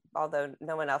Store, although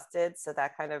no one else did. So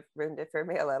that kind of ruined it for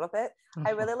me a little bit.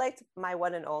 I really liked My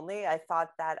One and Only. I thought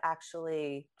that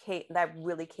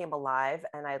really came alive,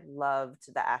 and I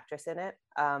loved the actress in it.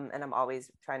 And I'm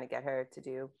always trying to get her to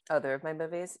do other of my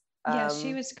movies. Yeah,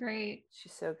 she was great.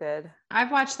 She's so good.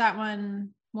 I've watched that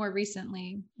one more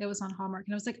recently. It was on Hallmark,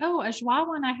 and I was like, oh, a Joie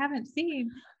one I haven't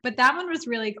seen. But that one was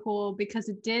really cool because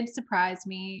it did surprise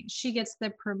me. She gets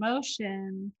the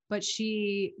promotion, but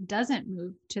she doesn't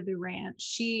move to the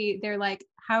ranch. They're like,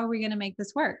 how are we going to make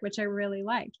this work? Which I really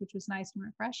liked, which was nice and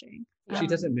refreshing. She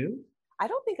doesn't move? I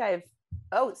don't think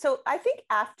so I think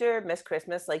after Miss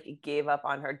Christmas, like gave up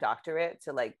on her doctorate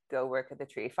to like go work at the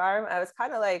tree farm. I was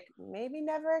kind of like, maybe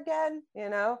never again, you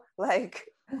know, like,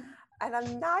 and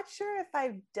I'm not sure if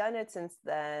I've done it since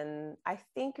then. I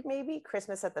think maybe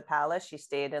Christmas at the Palace. She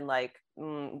stayed in like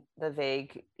the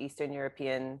vague Eastern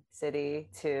European city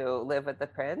to live with the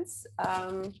prince.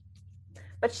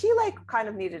 But she like kind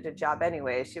of needed a job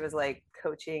anyway. She was like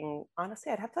coaching.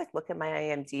 Honestly, I'd have to like look at my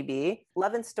IMDb.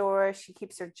 Love and Store, she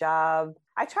keeps her job.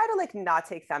 I try to like not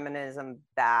take feminism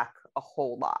back a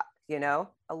whole lot, you know,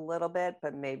 a little bit,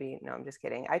 but maybe, no, I'm just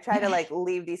kidding. I try to like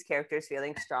leave these characters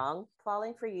feeling strong.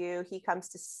 Falling for You, he comes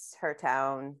to her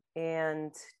town,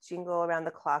 and Jingle Around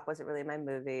the Clock wasn't really my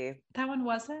movie. That one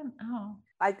wasn't? Oh.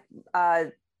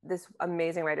 This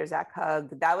amazing writer, Zach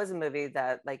Hugg, that was a movie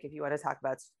that, like, if you want to talk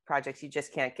about projects you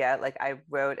just can't get, like, I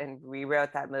wrote and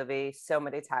rewrote that movie so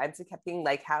many times. It kept being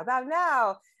like, how about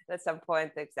now? And at some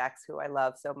point, the execs, who I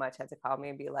love so much, had to call me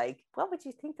and be like, what would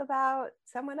you think about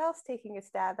someone else taking a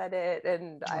stab at it?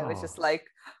 And I was just like,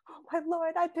 oh my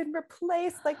Lord, I've been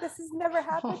replaced. Like, this has never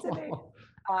happened to me.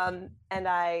 And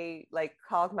I like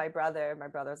called my brother. My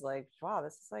brother's like, wow,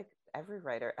 this is like every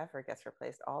writer ever gets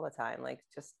replaced all the time. Like,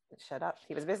 just shut up.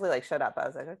 He was basically like, shut up. I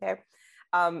was like, okay.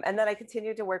 And then I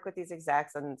continued to work with these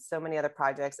execs on so many other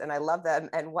projects, and I love them.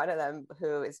 And one of them,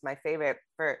 who is my favorite,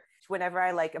 for whenever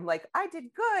I'm like, I did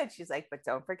good. She's like, but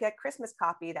don't forget Christmas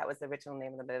Copy. That was the original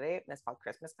name of the movie, and it's called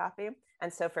Christmas Copy.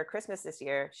 And so for Christmas this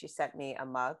year, she sent me a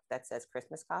mug that says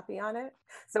Christmas Copy on it.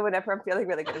 So whenever I'm feeling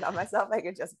really good about myself, I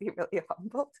can just be really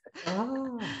humbled.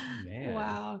 Oh man!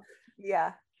 Wow.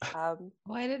 Yeah. Um,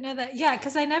 Oh, I didn't know that. Yeah,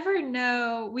 because I never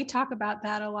know. We talk about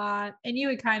that a lot, and you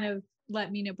had kind of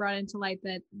let me know, brought into light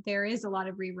that there is a lot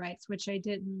of rewrites, which I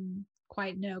didn't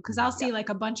quite know. Because I'll see yeah, like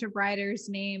a bunch of writers'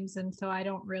 names, and so I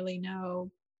don't really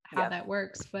know how yeah, that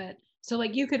works. But so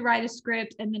like you could write a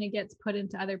script, and then it gets put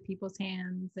into other people's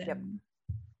hands, yep, and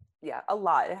yeah. A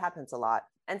lot. It happens a lot,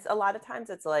 and a lot of times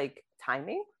it's like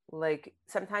timing. Like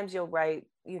sometimes you'll write,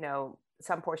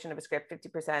 some portion of a script,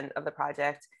 50% of the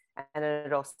project, and then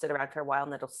it'll sit around for a while,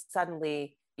 and it'll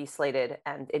suddenly be slated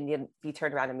and be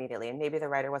turned around immediately. And maybe the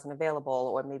writer wasn't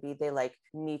available, or maybe they like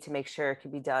need to make sure it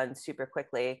can be done super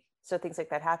quickly. So things like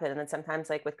that happen. And then sometimes,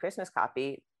 like with Christmas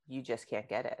Copy, you just can't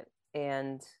get it.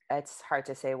 And it's hard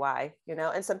to say why,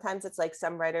 and sometimes it's like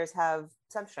some writers have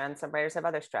some strengths, some writers have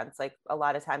other strengths. Like a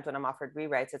lot of times when I'm offered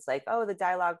rewrites, it's like, oh, the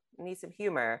dialogue needs some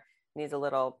humor, needs a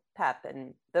little pep.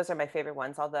 And those are my favorite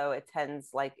ones. Although it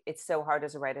tends, like, it's so hard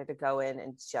as a writer to go in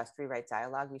and just rewrite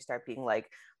dialogue. You start being like,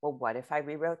 well, what if I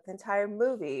rewrote the entire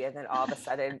movie? And then all of a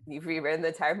sudden you've rewritten the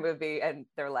entire movie and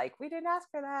they're like, we didn't ask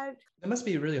for that. It must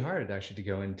be really hard actually to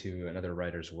go into another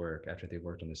writer's work after they've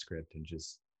worked on the script and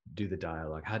just do the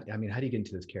dialogue. How do you get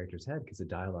into this character's head? Because the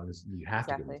dialogue is, you have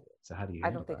to get into Exactly. it. So how do you I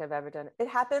handle don't think that? I've ever done it. It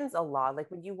happens a lot.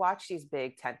 Like when you watch these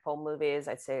big tentpole movies,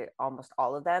 I'd say almost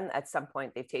all of them, at some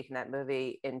point they've taken that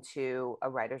movie into a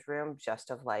writer's room just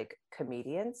of like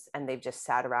comedians, and they've just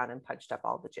sat around and punched up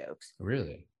all the jokes.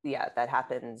 Really? Yeah, that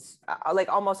happens. Like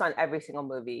almost on every single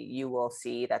movie you will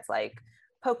see that's like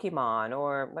Pokemon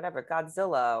or whatever,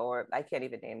 Godzilla, or I can't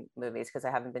even name movies because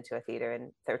I haven't been to a theater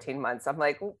in 13 months. I'm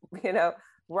like,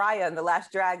 Raya and the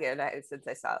Last Dragon, since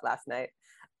I saw it last night.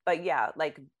 But yeah,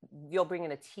 like you'll bring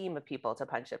in a team of people to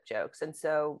punch up jokes. And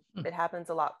so it happens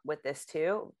a lot with this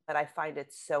too. But I find it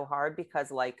so hard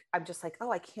because like, I'm just like,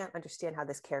 oh, I can't understand how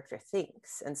this character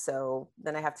thinks. And so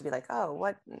then I have to be like, oh,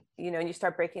 what, and you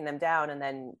start breaking them down, and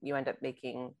then you end up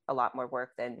making a lot more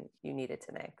work than you needed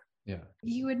to make. Yeah.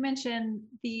 you would mention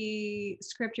the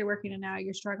script you're working on now,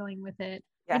 you're struggling with it.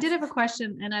 I Yes. did have a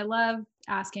question, and I love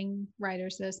asking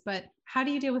writers this, but how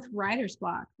do you deal with writer's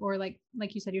block? Or like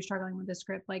you said, you're struggling with the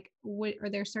script. Like, are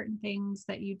there certain things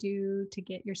that you do to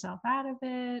get yourself out of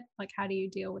it? Like, how do you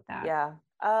deal with that? Yeah.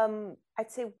 I'd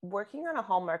say working on a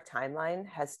Hallmark timeline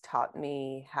has taught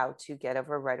me how to get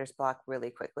over writer's block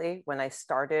really quickly. When I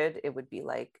started, it would be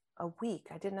like a week.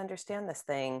 I didn't understand this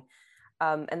thing.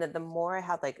 And then the more I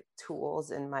had like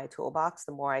tools in my toolbox,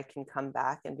 the more I can come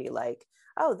back and be like,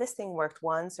 oh, this thing worked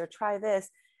once, or try this.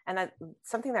 And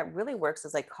something that really works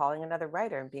is like calling another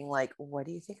writer and being like, what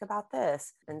do you think about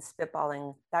this? And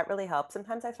spitballing, that really helps.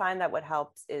 Sometimes I find that what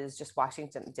helps is just washing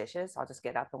some dishes. I'll just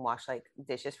get up and wash like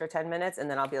dishes for 10 minutes,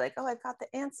 and then I'll be like, oh, I've got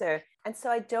the answer. And so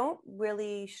I don't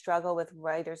really struggle with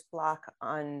writer's block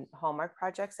on Hallmark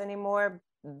projects anymore.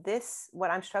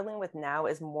 What I'm struggling with now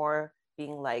is more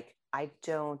being like, I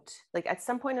don't, like, at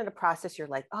some point in the process, you're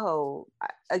like, oh,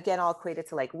 again, I'll equate it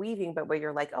to like weaving, but where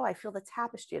you're like, oh, I feel the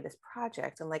tapestry of this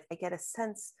project. And like, I get a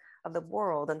sense of the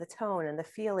world and the tone and the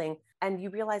feeling. And you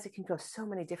realize it can go so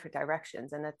many different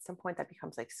directions. And at some point that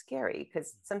becomes like scary,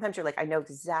 because sometimes you're like, I know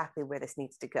exactly where this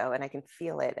needs to go and I can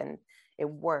feel it and it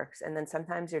works. And then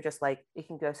sometimes you're just like, it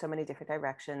can go so many different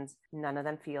directions. None of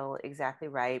them feel exactly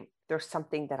right. There's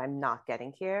something that I'm not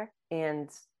getting here. And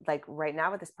like right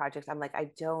now with this project, I'm like, I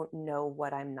don't know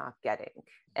what I'm not getting.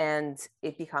 And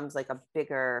it becomes like a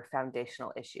bigger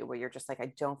foundational issue where you're just like,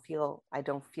 I don't feel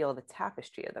the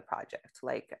tapestry of the project.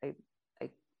 Like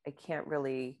I can't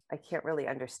really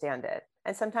understand it.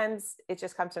 And sometimes it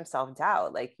just comes from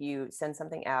self-doubt. Like you send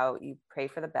something out, you pray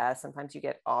for the best. Sometimes you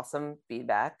get awesome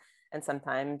feedback. And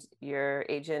sometimes your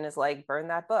agent is like, burn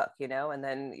that book, and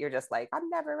then you're just like, I'm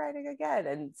never writing again.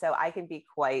 And so I can be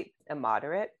quite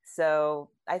immoderate. So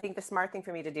I think the smart thing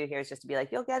for me to do here is just to be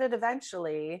like, you'll get it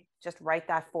eventually. Just write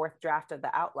that fourth draft of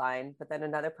the outline. But then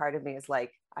another part of me is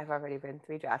like, I've already written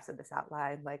 3 drafts of this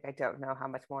outline. Like, I don't know how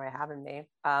much more I have in me.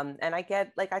 And I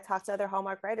get, like, I talk to other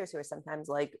Hallmark writers who are sometimes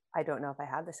like, I don't know if I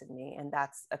have this in me. And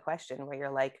that's a question where you're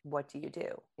like, what do you do?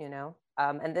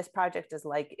 And this project is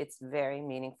like, it's very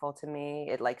meaningful to me.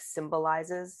 It like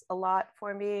symbolizes a lot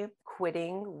for me.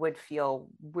 Quitting would feel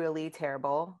really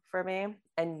terrible for me.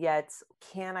 And yet,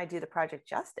 can I do the project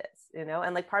justice?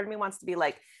 And like, part of me wants to be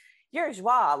like, you're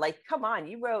Joie, like, come on,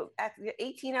 you wrote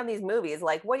 18 of these movies.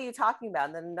 Like, what are you talking about?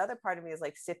 And then another part of me is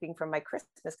like sipping from my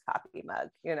Christmas Copy mug,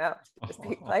 just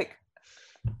being like,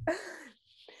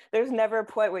 there's never a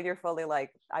point where you're fully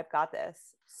like, I've got this.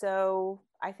 So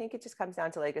I think it just comes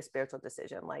down to like a spiritual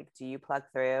decision. Like, do you plug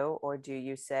through, or do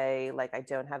you say like, I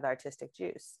don't have the artistic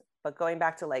juice? But going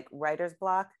back to like writer's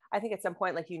block, I think at some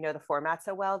point, like, the format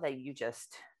so well that you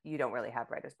don't really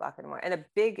have writer's block anymore. And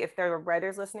if there are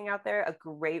writers listening out there, a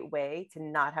great way to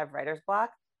not have writer's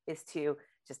block is to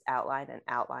just outline and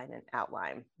outline and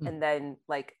outline. And then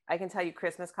like, I can tell you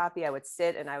Christmas copy, I would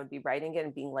sit and I would be writing it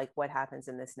and being like, what happens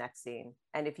in this next scene?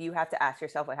 And if you have to ask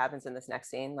yourself what happens in this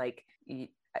next scene, like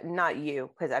not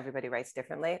you, because everybody writes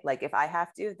differently. Like if I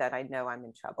have to, then I know I'm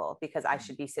in trouble, because I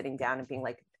should be sitting down and being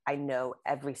like, I know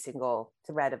every single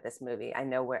thread of this movie. I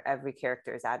know where every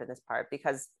character is at in this part,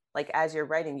 because like, as you're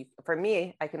writing, for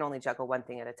me, I can only juggle one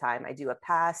thing at a time. I do a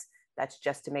pass. That's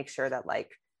just to make sure that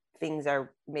like things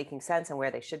are making sense and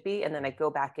where they should be. And then I go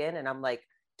back in and I'm like,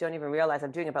 don't even realize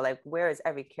I'm doing it, but like, where is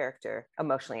every character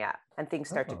emotionally at? And things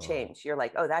start to change. You're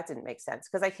like, oh, that didn't make sense,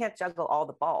 because I can't juggle all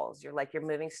the balls. You're like, you're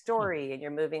moving story and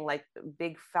you're moving like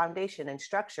big foundation and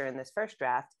structure in this first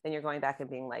draft. Then you're going back and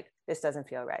being like, this doesn't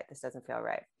feel right. This doesn't feel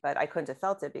right. But I couldn't have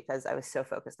felt it because I was so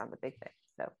focused on the big thing.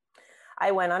 So I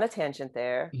went on a tangent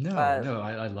there. No,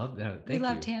 I love that. Thank you.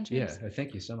 love tangents. Yeah,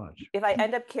 thank you so much. If I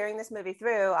end up carrying this movie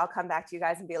through, I'll come back to you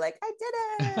guys and be like, I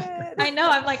did it. I know.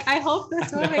 I'm like, I hope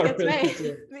this movie gets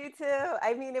made. Me too.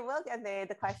 I mean, it will get made.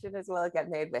 The question is, will it get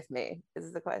made with me? This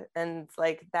is the question. And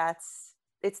like,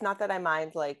 it's not that I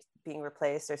mind like being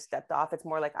replaced or stepped off. It's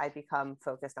more like I become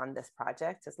focused on this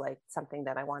project as like something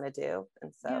that I want to do.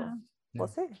 And so we'll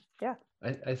see. Yeah.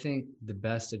 I think the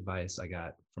best advice I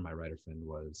got from my writer friend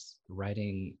was,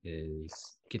 writing is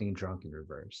getting drunk in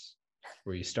reverse,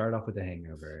 where you start off with a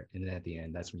hangover and then at the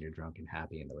end, that's when you're drunk and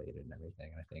happy and elated and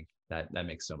everything. And I think that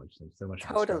makes so much sense. So much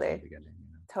Totally.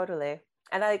 Totally.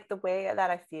 And I like the way that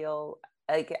I feel,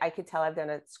 like I could tell I've done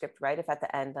a script right if at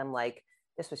the end I'm like,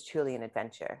 this was truly an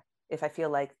adventure. If I feel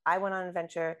like I went on an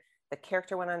adventure, the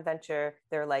character went on an adventure,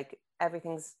 they're like,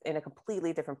 everything's in a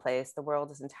completely different place. The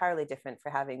world is entirely different for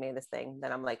having made this thing.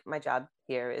 Then I'm like, my job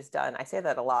here is done. I say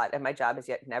that a lot, and my job is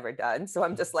yet never done. So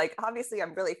I'm just like, obviously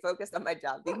I'm really focused on my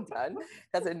job being done,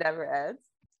 because it never ends.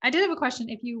 I did have a question.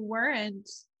 If you weren't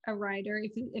a writer,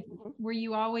 if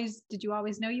did you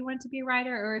always know you wanted to be a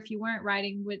writer? Or if you weren't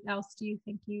writing, what else do you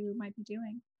think you might be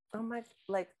doing? Oh my,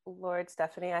 like, Lord,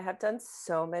 Stephanie, I have done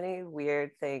so many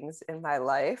weird things in my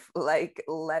life. Like,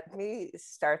 let me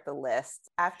start the list.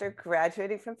 After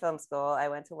graduating from film school, I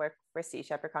went to work for Sea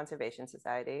Shepherd Conservation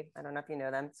Society. I don't know if you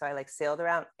know them. So I like sailed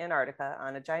around Antarctica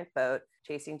on a giant boat,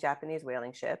 chasing Japanese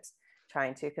whaling ships,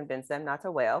 trying to convince them not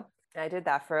to whale. And I did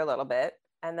that for a little bit.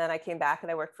 And then I came back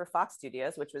and I worked for Fox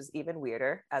Studios, which was even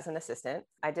weirder, as an assistant.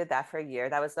 I did that for a year.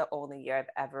 That was the only year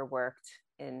I've ever worked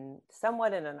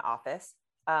somewhat in an office.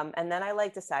 And then I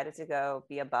like decided to go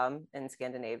be a bum in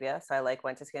Scandinavia. So I like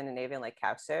went to Scandinavia and like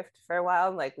couch surfed for a while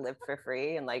and like lived for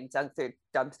free and like dug through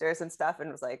dumpsters and stuff,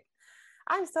 and was like,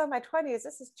 I'm still in my 20s.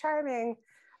 This is charming.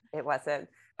 It wasn't.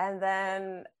 And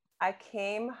then I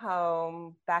came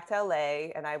home back to LA,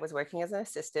 and I was working as an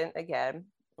assistant again,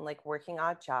 and like working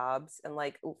odd jobs and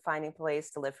like finding a place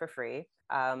to live for free,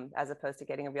 as opposed to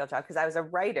getting a real job, because I was a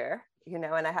writer, and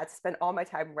I had to spend all my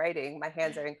time writing. My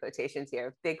hands are in quotations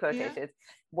here, big quotations. Yeah.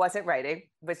 Wasn't writing,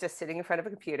 was just sitting in front of a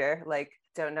computer, like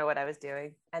don't know what I was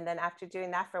doing. And then after doing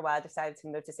that for a while, I decided to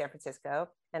move to San Francisco,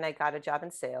 and I got a job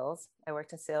in sales. I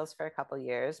worked in sales for a couple of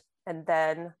years, and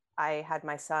then I had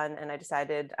my son, and I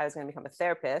decided I was going to become a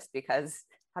therapist because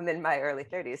I'm in my early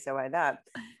 30s, so why not?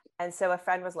 And so a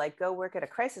friend was like, go work at a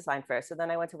crisis line first. So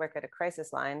then I went to work at a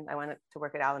crisis line. I went to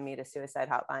work at Alameda Suicide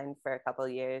Hotline for a couple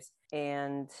of years,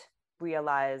 and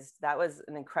realized that was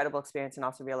an incredible experience, and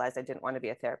also realized I didn't want to be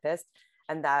a therapist.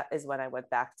 And that is when I went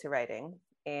back to writing.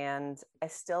 And I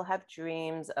still have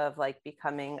dreams of like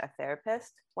becoming a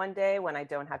therapist one day when I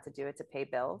don't have to do it to pay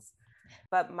bills.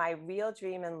 But my real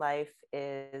dream in life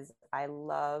is I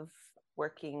love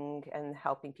working and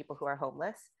helping people who are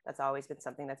homeless. That's always been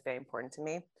something that's very important to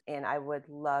me. And I would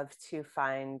love to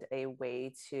find a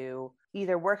way to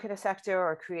either work in a sector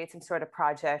or create some sort of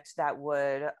project that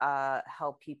would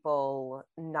help people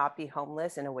not be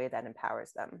homeless in a way that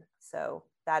empowers them. So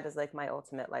that is like my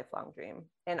ultimate lifelong dream.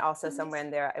 And also somewhere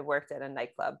in there, I worked at a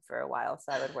nightclub for a while.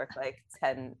 So I would work like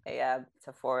 10 a.m.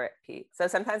 to 4 p.m. So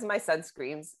sometimes my son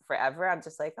screams forever. I'm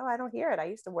just like, oh, I don't hear it. I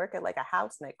used to work at like a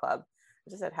house nightclub. I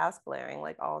just had house blaring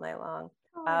like all night long.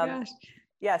 Oh my gosh.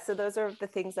 Yeah, so those are the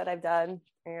things that I've done,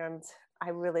 and I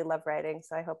really love writing,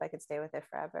 so I hope I can stay with it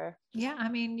forever. Yeah, I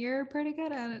mean, you're pretty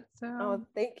good at it. So. Oh,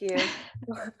 thank you.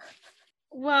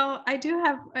 Well, I do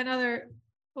have another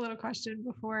little question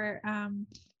before.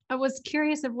 I was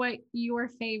curious of what your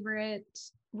favorite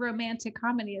romantic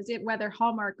comedy is, it whether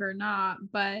Hallmark or not,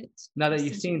 but Now that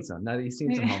you've seen some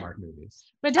Hallmark movies.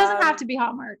 But it doesn't have to be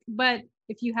Hallmark. But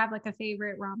if you have like a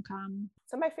favorite rom-com.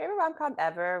 So my favorite rom-com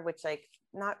ever, which like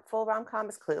not full rom-com,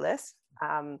 is Clueless.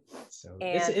 So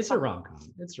it's a rom-com.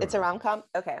 It's a rom-com.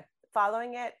 Okay.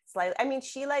 Following it slightly. I mean,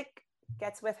 she like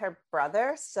gets with her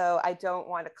brother, so I don't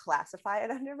want to classify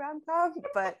it under rom-com,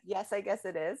 but yes, I guess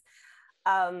it is.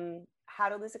 How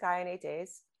to Lose a Guy in 8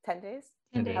 Days, 10 days,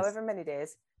 10 days. however many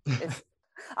days. Is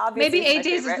obviously Maybe 8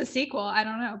 Days favorite. is the sequel. I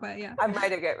don't know, but yeah. I'm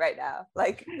writing it right now.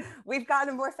 Like, we've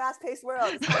gotten a more fast-paced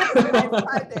world. It's like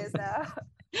 5 days now.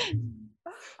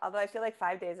 Although I feel like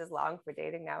 5 days is long for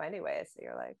dating now anyway. So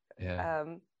you're like, Yeah.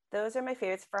 Those are my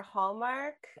favorites for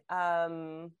Hallmark.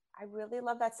 I really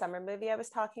love that summer movie I was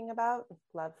talking about,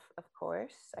 Love, of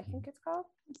Course, I think it's called.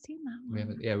 I've seen that We one.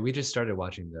 haven't. Yeah, we just started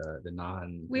watching the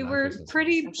non. We the were non-Christmas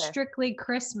pretty ones. Okay. strictly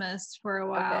Christmas for a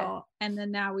while, and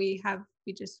then now we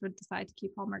just would decide to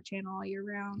keep Hallmark Channel all year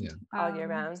round. Yeah. All year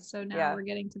round. So now Yeah. we're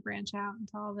getting to branch out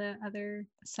into all the other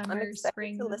I'm summer, excited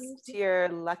spring to movies. listen to your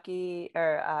Lucky,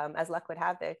 or As Luck Would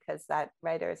Have It, because that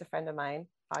writer is a friend of mine,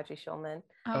 Audrey Schulman.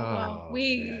 Oh, well, Oh,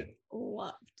 we man.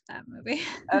 loved that movie.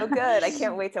 Oh, good. I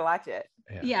can't wait to watch it.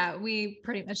 Yeah, we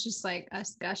pretty much just like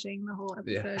us gushing the whole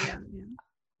Yeah. episode. Yeah.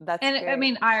 That's And I great.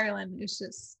 mean, Ireland is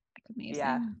just like amazing.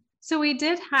 Yeah. So we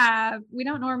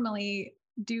don't normally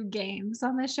do games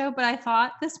on this show, but I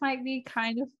thought this might be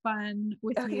kind of fun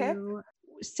with Okay. you.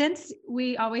 Since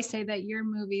we always say that your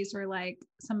movies are like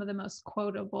some of the most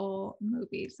quotable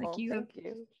movies, like Oh, you have thank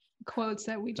you. quotes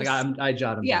that we Like just, I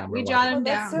jot them yeah, down. we We're jot watching. them Oh,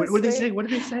 that's down. so What did they say? sweet. What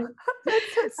did they say?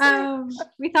 That's so sweet.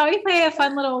 We thought we'd play a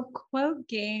fun little quote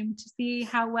game to see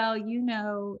how well you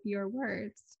know your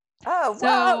words. Oh, So-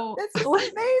 wow. This is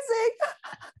amazing.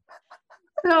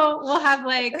 So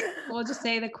we'll just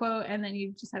say the quote and then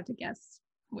you just have to guess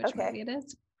which Okay. movie it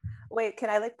is. Wait, can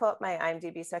I like pull up my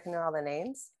IMDb so I can know all the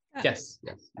names? Yes. You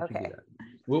can do Okay. that.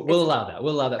 We'll allow that.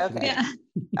 We'll allow that. For the Okay. game.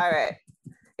 Yeah. All right.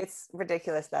 It's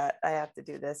ridiculous that I have to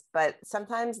do this, but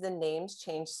sometimes the names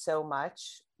change so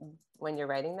much when you're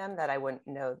writing them that I wouldn't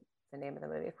know the name of the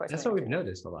movie. Of course, That's I what we've do.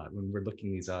 noticed a lot when we're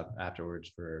looking these up afterwards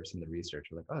for some of the research.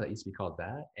 We're like, oh, that used to be called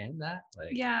that and that. Like,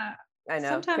 Yeah. I know.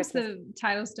 Sometimes Christmas- the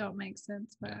titles don't make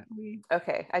sense, but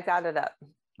Okay, I got it up.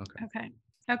 okay.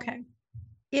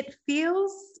 It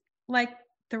feels like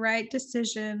the right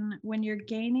decision when you're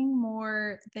gaining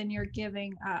more than you're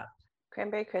giving up.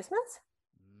 Cranberry Christmas?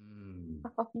 mm,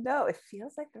 Oh no, it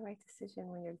feels like the right decision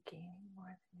when you're gaining more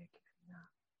than you're giving up.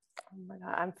 Oh my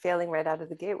God, I'm failing right out of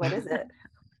the gate. What is it?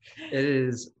 it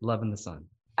is Love in the Sun.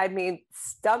 I mean,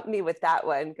 stump me with that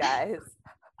one, guys.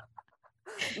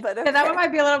 But Yeah, that one okay.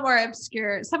 might be a little more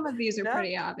obscure. Some of these are No.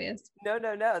 pretty obvious. No,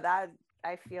 that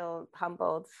I feel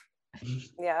humbled.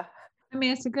 Yeah. I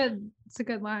mean, it's a good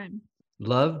line.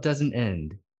 Love doesn't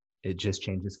end. It just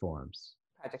changes forms.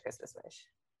 Project Christmas Wish.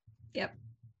 Yep.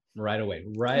 Right away.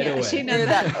 Right Yeah, away. she knows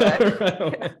that. Right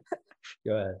away.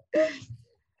 Go ahead.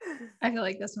 I feel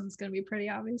like this one's going to be pretty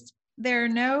obvious. There are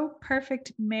no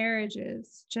perfect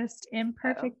marriages, just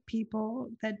imperfect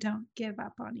people that don't give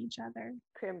up on each other.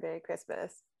 Cranberry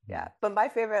Christmas. Yeah. But my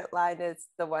favorite line is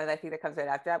the one I think that comes right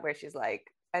after that, where she's like,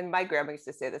 and my grandma used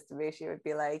to say this to me, she would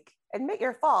be like, admit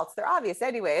your faults. They're obvious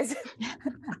anyways.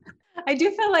 I do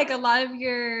feel like a lot of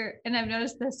and I've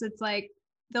noticed this, it's like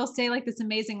they'll say like this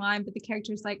amazing line, but the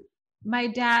character's like, my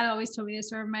dad always told me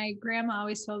this, or my grandma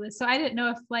always told this. So I didn't know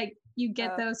if like you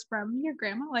get those from your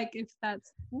grandma, like if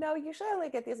that's. No, usually I only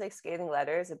get these like scathing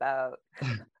letters about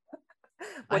I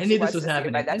what knew she this wants was to see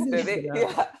in my happening. I next knew this movie. was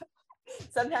Yeah.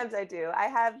 Sometimes I do. I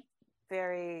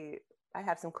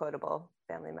have some quotable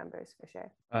family members for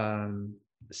sure.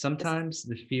 Sometimes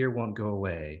the fear won't go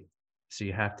away, so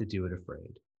you have to do it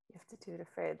afraid. You have to do it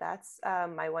afraid. That's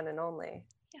my one and only.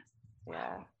 Yes.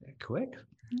 Yeah. Quick.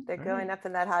 They're All going right. up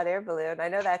in that hot air balloon. I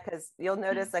know that because you'll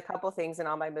notice a couple things in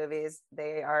all my movies.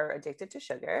 They are addicted to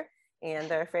sugar and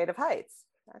they're afraid of heights.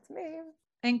 That's me.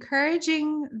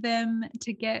 Encouraging them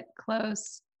to get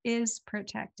close is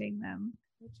protecting them.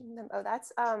 Oh,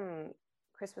 that's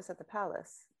Christmas at the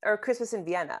Palace or Christmas in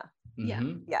Vienna. Yeah.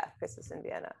 Mhm. Yeah, Christmas in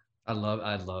Vienna. I love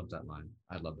that line.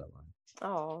 I love that line.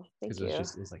 Oh, thank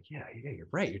Because you. it's like, yeah, you're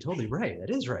right. You're totally right. That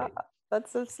is right.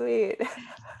 That's so sweet.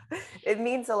 It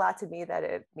means a lot to me that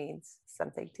it means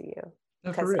something to you.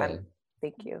 No, for because real.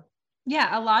 Thank you.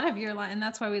 Yeah, a lot of your line, and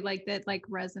that's why we like that like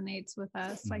resonates with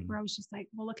us. Like Mhm. we're always just like,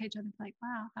 we'll look at each other and be like,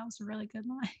 wow, that was a really good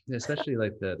line. Yeah, especially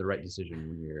like the right decision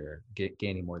when you're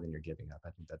gaining more than you're giving up. I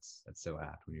think that's so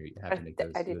apt when you have to make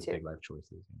I do those too. big life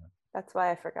choices. You know? That's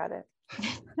why I forgot it.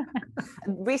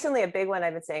 Recently, a big one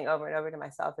I've been saying over and over to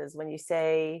myself is when you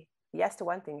say yes to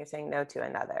one thing, you're saying no to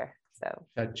another. So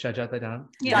Should I jot that down?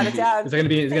 jot it down. Is it gonna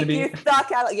be? Is it gonna be? You thought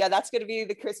yeah, that's gonna be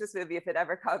the Christmas movie if it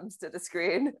ever comes to the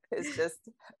screen. It's just.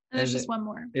 And there's just one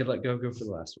more. Go for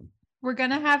the last one. We're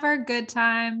gonna have our good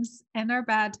times and our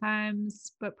bad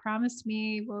times, but promise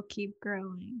me we'll keep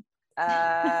growing.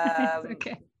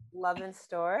 Okay. Love in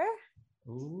Store.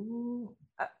 Ooh.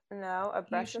 No, A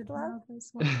Brush with Love.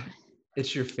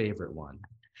 It's your favorite one.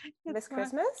 Miss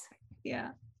Christmas? Yeah.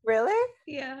 Really?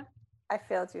 Yeah. I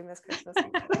failed you, Miss Christmas.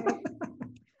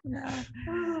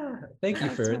 No. Thank you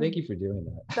for doing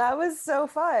that. That was so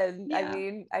fun. Yeah. I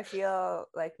mean, I feel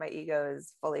like my ego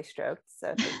is fully stroked.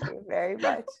 So thank you very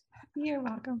much. You're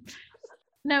welcome.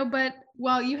 No, but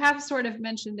well, you have sort of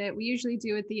mentioned it. We usually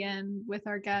do at the end with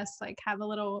our guests, like have a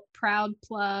little proud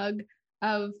plug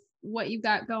of what you've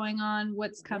got going on,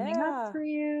 what's coming up for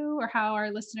you, or how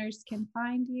our listeners can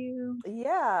find you.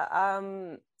 Yeah.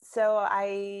 So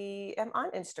I am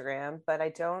on Instagram, but I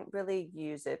don't really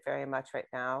use it very much right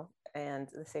now. And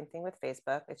the same thing with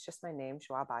Facebook. It's just my name,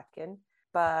 Joie Botkin.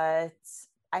 But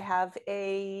I have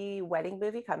a wedding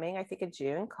movie coming, I think in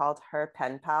June, called Her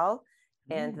Pen Pal.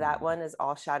 And that one is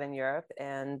all shot in Europe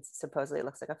and supposedly it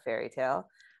looks like a fairy tale.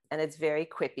 And it's very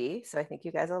quippy. So I think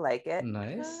you guys will like it.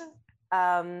 Nice.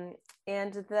 And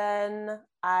then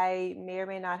I may or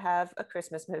may not have a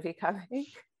Christmas movie coming.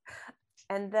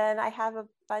 And then I have a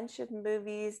bunch of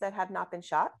movies that have not been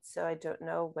shot. So I don't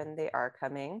know when they are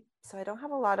coming. So I don't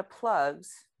have a lot of plugs,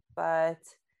 but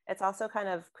it's also kind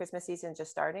of Christmas season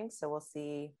just starting. So we'll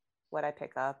see what I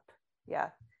pick up. Yeah.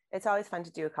 It's always fun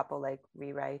to do a couple like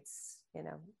rewrites,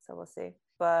 so we'll see.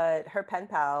 But Her Pen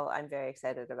Pal, I'm very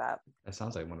excited about. That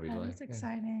sounds like one we'd like. That's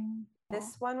exciting.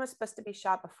 This one was supposed to be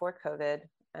shot before COVID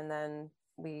and then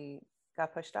we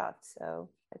got pushed off. So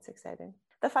it's exciting.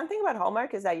 The fun thing about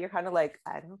Hallmark is that you're kind of like,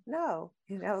 I don't know,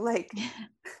 like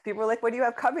people are like, what do you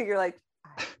have coming? You're like,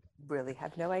 I really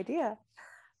have no idea.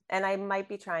 And I might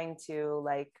be trying to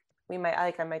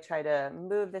I might try to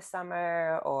move this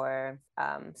summer or,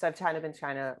 so I've kind of been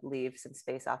trying to leave some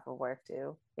space off of work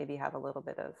to maybe have a little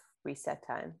bit of reset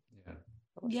time. Yeah.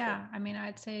 Yeah. I mean,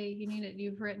 I'd say you need it.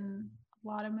 You've written a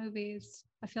lot of movies.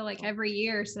 I feel like every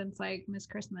year since like Miss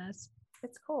Christmas.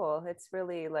 It's cool. It's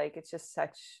really it's just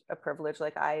such a privilege.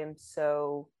 Like I am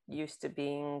so used to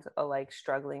being a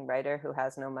struggling writer who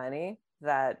has no money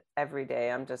that every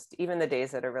day I'm just, even the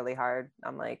days that are really hard,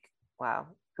 I'm like, wow,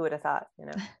 who would have thought,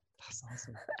 That's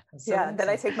awesome. That's so Then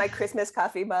I awesome. take my Christmas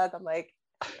coffee mug. I'm like,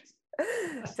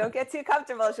 don't get too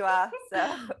comfortable, Joie.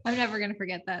 So I'm never going to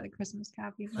forget that, the Christmas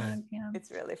coffee mug. Yeah.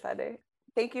 it's really funny.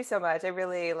 Thank you so much. I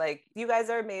really you guys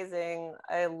are amazing.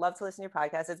 I love to listen to your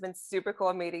podcast. It's been super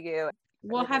cool meeting you.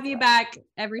 We'll have you back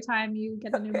every time you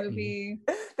get a new movie.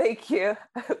 Thank you.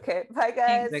 Okay. Bye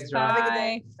guys. Thanks, Have a good Bye.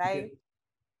 day. Bye.